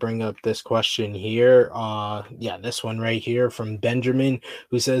TNA, we should bring up this question here. Yeah, this one right here from Benjamin,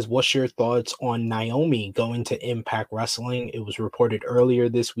 who says, "What's your thoughts on Naomi going to Impact Wrestling?" It was reported earlier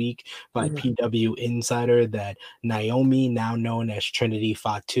this week by Yeah. PW Insider that Naomi, now known as Trinity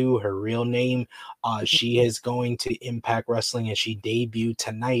Fatu, her real name, she is going to Impact Wrestling, and she debuted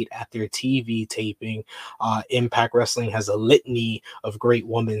tonight at their TV taping. Impact Wrestling has a litany of great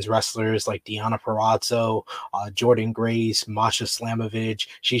women's wrestlers like Deonna Purrazzo, Jordan Grace, Masha Slamovich.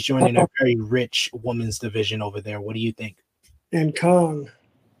 She's joining a very rich women's division over there. What do you think? And Kong,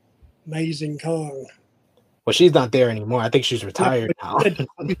 amazing Kong. Well, she's not there anymore. I think she's No, retired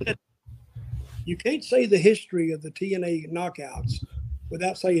but now. you can't say the history of the TNA knockouts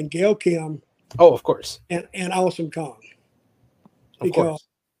without saying Gail Kim Oh, of course. and Awesome Kong. Of Because course.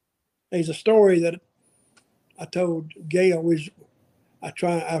 there's a story that I told Gail I was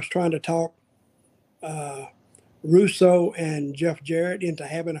trying to talk Russo and Jeff Jarrett into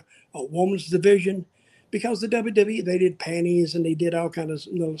having a woman's division because the WWE they did panties and they did all kind of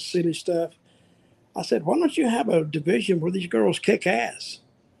little silly stuff. I said, why don't you have a division where these girls kick ass?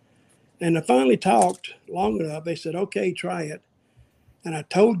 And I finally talked long enough. They said, okay, try it. And I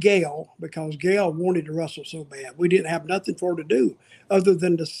told Gail because Gail wanted to wrestle so bad. We didn't have nothing for her to do other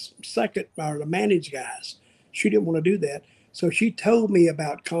than the second or the managed guys. She didn't want to do that. So she told me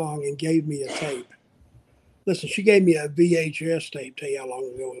about Kong and gave me a tape. Listen, she gave me a VHS tape, tell you how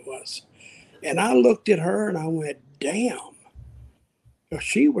long ago it was. And I looked at her and I went, damn,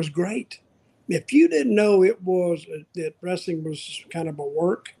 she was great. If you didn't know it was that wrestling was kind of a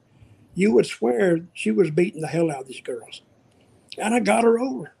work, you would swear she was beating the hell out of these girls. And I got her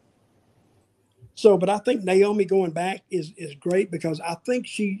over. So, but I think Naomi going back is great because I think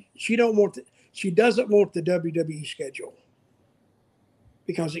she doesn't want the WWE schedule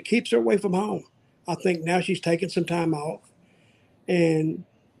because it keeps her away from home. I think now she's taking some time off, and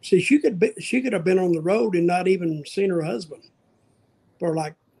see she could have been on the road and not even seen her husband for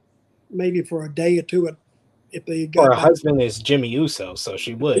like maybe for a day or two if they Or got her back. husband is Jimmy Uso, so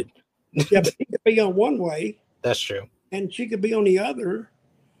she would. Yeah, but he could be on one way That's true. and she could be on the other.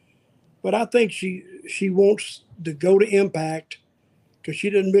 But I think she wants to go to Impact because she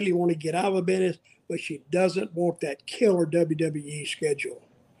doesn't really want to get out of the business, but she doesn't want that killer WWE schedule.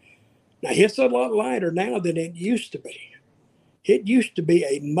 Now it's a lot lighter now than it used to be. It used to be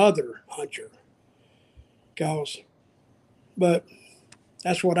a mother hunter, but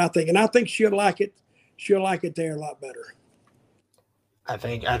that's what I think, and I think she'll like it. She'll like it there a lot better. I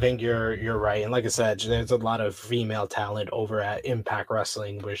think you're right, and like I said, there's a lot of female talent over at Impact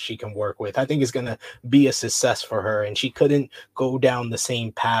Wrestling where she can work with. I think it's gonna be a success for her, and she couldn't go down the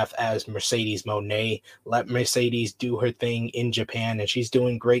same path as Mercedes Moné. Let Mercedes do her thing in Japan, and she's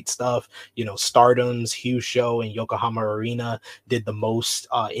doing great stuff. Stardom's huge show in Yokohama Arena did the most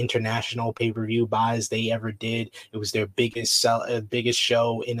international pay-per-view buys they ever did. It was their biggest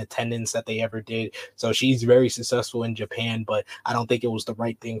show in attendance that they ever did. So she's very successful in Japan, but I don't think it was the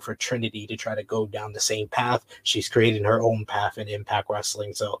right thing for Trinity to try to go down the same path. She's created her own path in Impact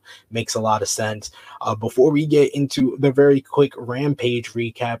Wrestling, so makes a lot of sense. Before we get into the very quick Rampage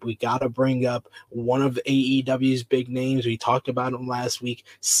recap, we got to bring up one of AEW's big names. We talked about him last week.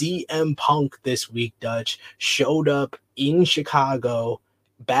 CM Punk this week, Dutch, showed up in Chicago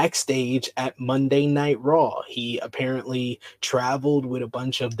backstage at Monday Night Raw. He apparently traveled with a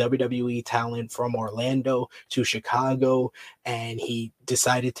bunch of WWE talent from Orlando to Chicago, and he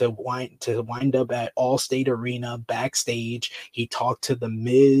decided to wind up at Allstate Arena backstage. He talked to The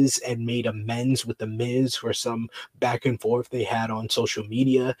Miz and made amends with The Miz for some back and forth they had on social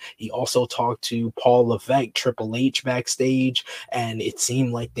media. He also talked to Paul Levesque, Triple H, backstage, and it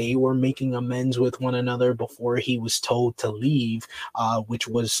seemed like they were making amends with one another before he was told to leave, which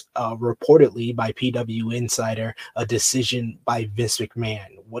was reportedly by PW Insider a decision by Vince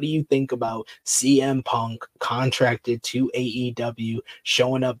McMahon. What do you think about CM Punk contracted to AEW,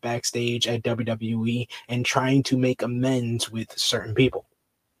 showing up backstage at WWE and trying to make amends with certain people?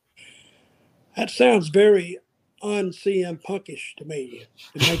 That sounds very un-CM Punkish to me.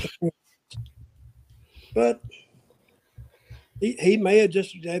 But he may have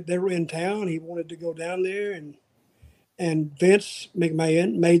just, they were in town. He wanted to go down there, and Vince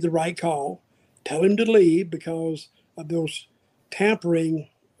McMahon made the right call. Tell him to leave because of those tampering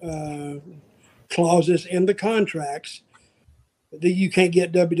clauses in the contracts. That you can't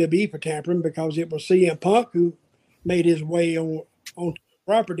get WWE for tampering because it was CM Punk who made his way on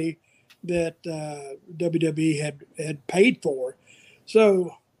property that WWE had paid for.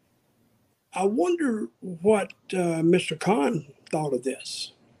 So I wonder what Mr. Khan thought of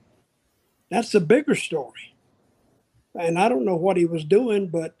this. That's the bigger story. And I don't know what he was doing,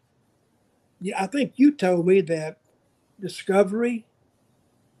 but I think you told me that Discovery,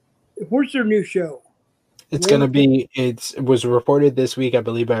 where's their new show? It was reported this week, I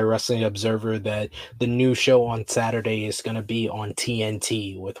believe, by Wrestling Observer that the new show on Saturday is going to be on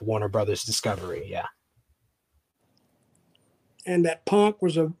TNT with Warner Brothers Discovery. Yeah. And that Punk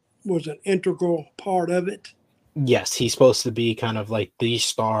was an integral part of it. Yes, he's supposed to be kind of like the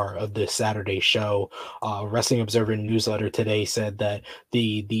star of the Saturday show. Wrestling Observer newsletter today said that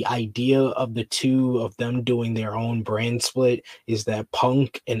the idea of the two of them doing their own brand split is that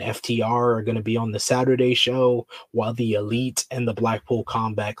Punk and FTR are going to be on the Saturday show, while the Elite and the Blackpool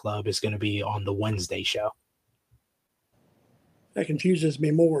Combat Club is going to be on the Wednesday show. That confuses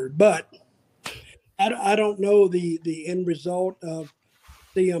me more, but I don't know the end result of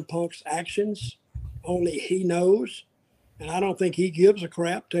CM Punk's actions. Only he knows, and I don't think he gives a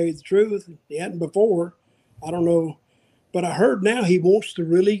crap, tell you the truth. He hadn't before. I don't know, but I heard now he wants to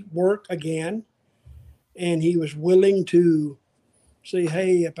really work again, and he was willing to say,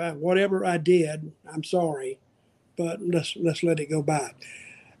 hey, if whatever I did, I'm sorry, but let's let it go by.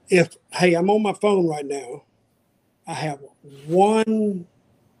 I'm on my phone right now, I have one,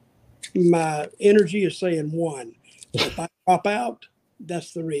 my energy is saying one. So if I drop out,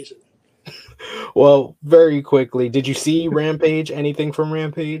 that's the reason. Well, very quickly, did you see Rampage? Anything from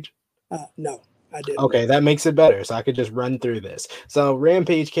Rampage? No, I didn't. Okay, that makes it better, so I could just run through this. So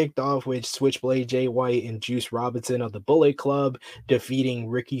Rampage kicked off with Switchblade Jay White and Juice Robinson of the Bullet Club defeating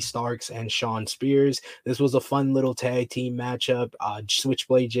Ricky Starks and Shawn Spears. This was a fun little tag team matchup.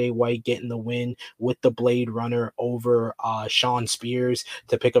 Switchblade Jay White getting the win with the Blade Runner over Shawn Spears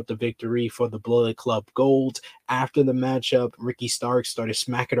to pick up the victory for the Bullet Club Gold. After the matchup, Ricky Starks started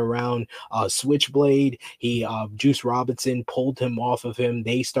smacking around Switchblade. Juice Robinson pulled him off of him.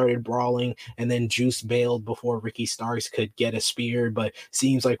 They started brawling, and then Juice bailed before Ricky Starks could get a spear. But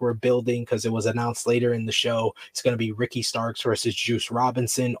seems like we're building, because it was announced later in the show, it's going to be Ricky Starks versus Juice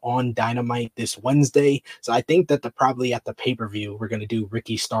Robinson on Dynamite this Wednesday. So I think that probably at the pay-per-view, we're going to do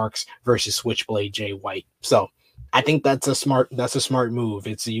Ricky Starks versus Switchblade Jay White. So I think that's a smart move.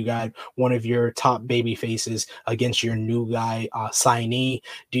 It's you got one of your top baby faces against your new guy signee.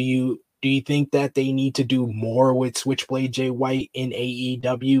 Do you think that they need to do more with Switchblade Jay White in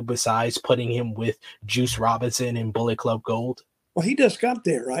AEW besides putting him with Juice Robinson and Bullet Club Gold? Well, he just got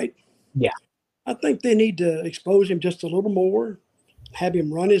there, right? Yeah. I think they need to expose him just a little more, have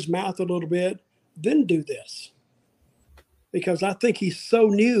him run his mouth a little bit, then do this. Because I think he's so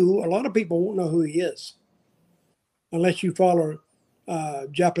new, a lot of people won't know who he is unless you follow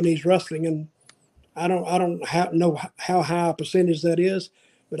Japanese wrestling. And I don't know how high a percentage that is,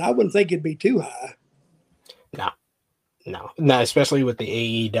 but I wouldn't think it'd be too high. No, no, especially with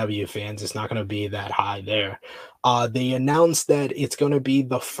the AEW fans, it's not going to be that high there. They announced that it's going to be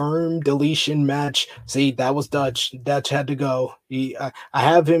the firm deletion match. See, that was Dutch. Dutch had to go. I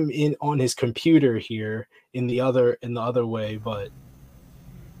have him in on his computer here in the other way, but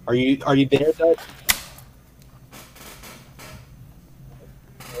are you there, Dutch?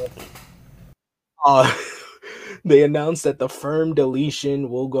 Uh, they announced that the firm deletion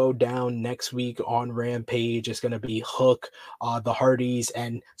will go down next week on Rampage. It's going to be Hook, the Hardys,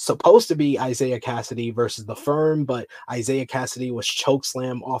 and supposed to be Isaiah Cassidy versus the firm, but Isaiah Cassidy was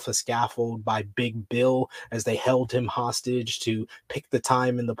chokeslammed off a scaffold by Big Bill as they held him hostage to pick the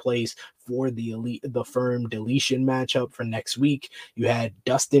time and the place for the firm deletion matchup for next week. You had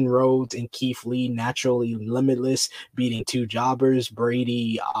Dustin Rhodes and Keith Lee, naturally limitless, beating two jobbers,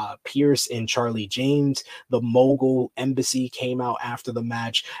 Brady Pierce and Charlie James. The Mogul Embassy came out after the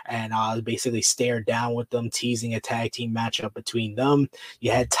match and basically stared down with them, teasing a tag team matchup between them.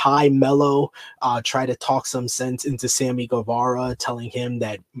 You had Ty Mello try to talk some sense into Sammy Guevara, telling him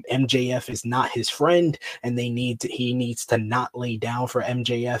that MJF is not his friend and he needs to not lay down for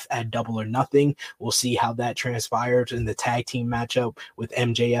MJF at Double or Nothing. We'll see how that transpires in the tag team matchup with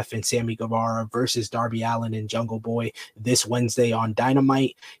MJF and Sammy Guevara versus Darby Allin and Jungle Boy this Wednesday on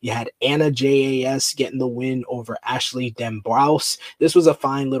Dynamite. You had Anna JAS getting the win over Ashley Dembrowse. This was a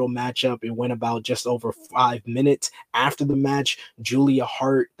fine little matchup. It went about just over 5 minutes. After the match, Julia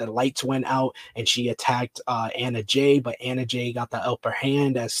Hart, the lights went out and she attacked Anna Jay, but Anna Jay got the upper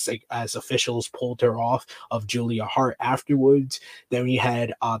hand as officials pulled her off of Julia Hart afterwards. Then we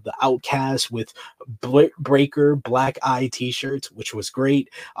had the Outcast with Breaker Black Eye t-shirts, which was great.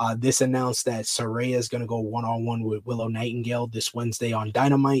 This announced that Saraya is going to go one-on-one with Willow Nightingale this Wednesday on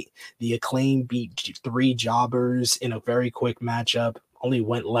Dynamite. The Acclaim beat three jobbers in a very quick matchup. Only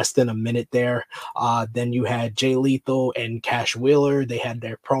went less than a minute there. Then you had Jay Lethal and Cash Wheeler. They had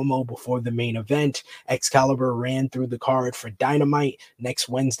their promo before the main event. Excalibur ran through the card for Dynamite next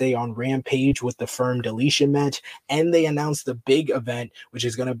Wednesday on Rampage with the firm deletion match. And they announced the big event, which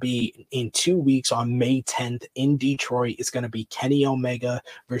is going to be in 2 weeks on May 10th in Detroit. It's going to be Kenny Omega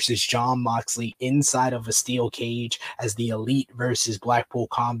versus Jon Moxley inside of a steel cage as the Elite versus Blackpool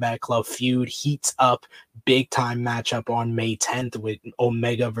Combat Club feud heats up. Big time matchup on May 10th with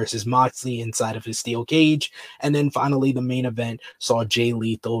Omega versus Moxley inside of his steel cage. And then finally, the main event saw Jay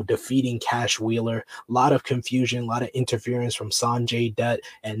Lethal defeating Cash Wheeler. A lot of confusion, a lot of interference from Sanjay Dutt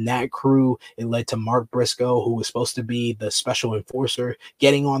and that crew. It led to Mark Briscoe, who was supposed to be the special enforcer,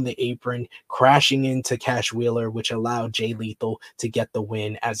 getting on the apron, crashing into Cash Wheeler, which allowed Jay Lethal to get the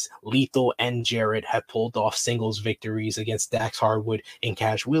win, as Lethal and Jarrett have pulled off singles victories against Dax Harwood and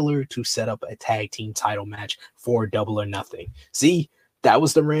Cash Wheeler to set up a tag team title match for Double or Nothing. See, that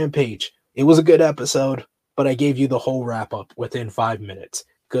was the Rampage. It was a good episode, but I gave you the whole wrap up within 5 minutes.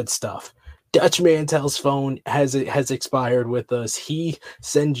 Good stuff. Dutch Mantell's phone has expired with us. He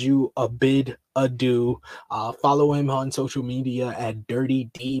sends you a bid adieu. Follow him on social media at Dirty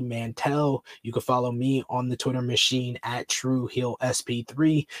D Mantell. You can follow me on the Twitter machine at True Heel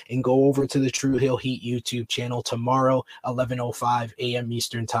SP3 and go over to the True Heel Heat YouTube channel tomorrow, 11:05 a.m.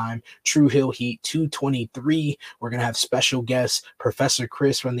 Eastern Time. True Heel Heat 223. We're gonna have special guests, Professor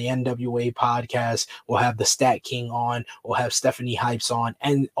Chris from the NWA podcast. We'll have the Stat King on. We'll have Stephanie Hypes on,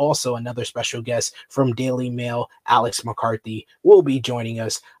 and also another special guest from Daily Mail, Alex McCarthy, will be joining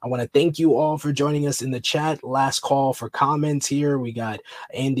us. I want to thank you all for joining us in the chat. Last call for comments here. We got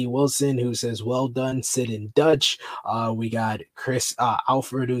Andy Wilson who says, well done, Sid and Dutch. We got Chris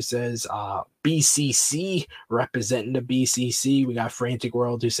Alfred who says, BCC, representing the BCC. We got Frantic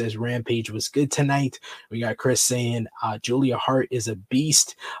World who says Rampage was good tonight. We got Chris saying Julia Hart is a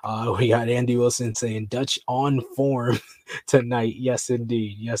beast. We got Andy Wilson saying Dutch on form tonight. Yes,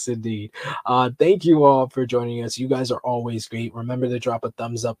 indeed. Yes, indeed. Thank you all for joining us. You guys are always great. Remember to drop a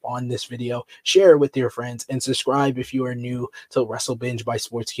thumbs up on this video, share it with your friends, and subscribe if you are new to Wrestle Binge by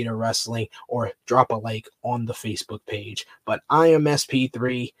Sportskeeda Wrestling, or drop a like on the Facebook page. But I am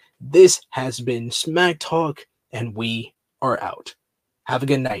SP3. This has been Smack Talk, and we are out. Have a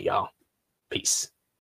good night, y'all. Peace.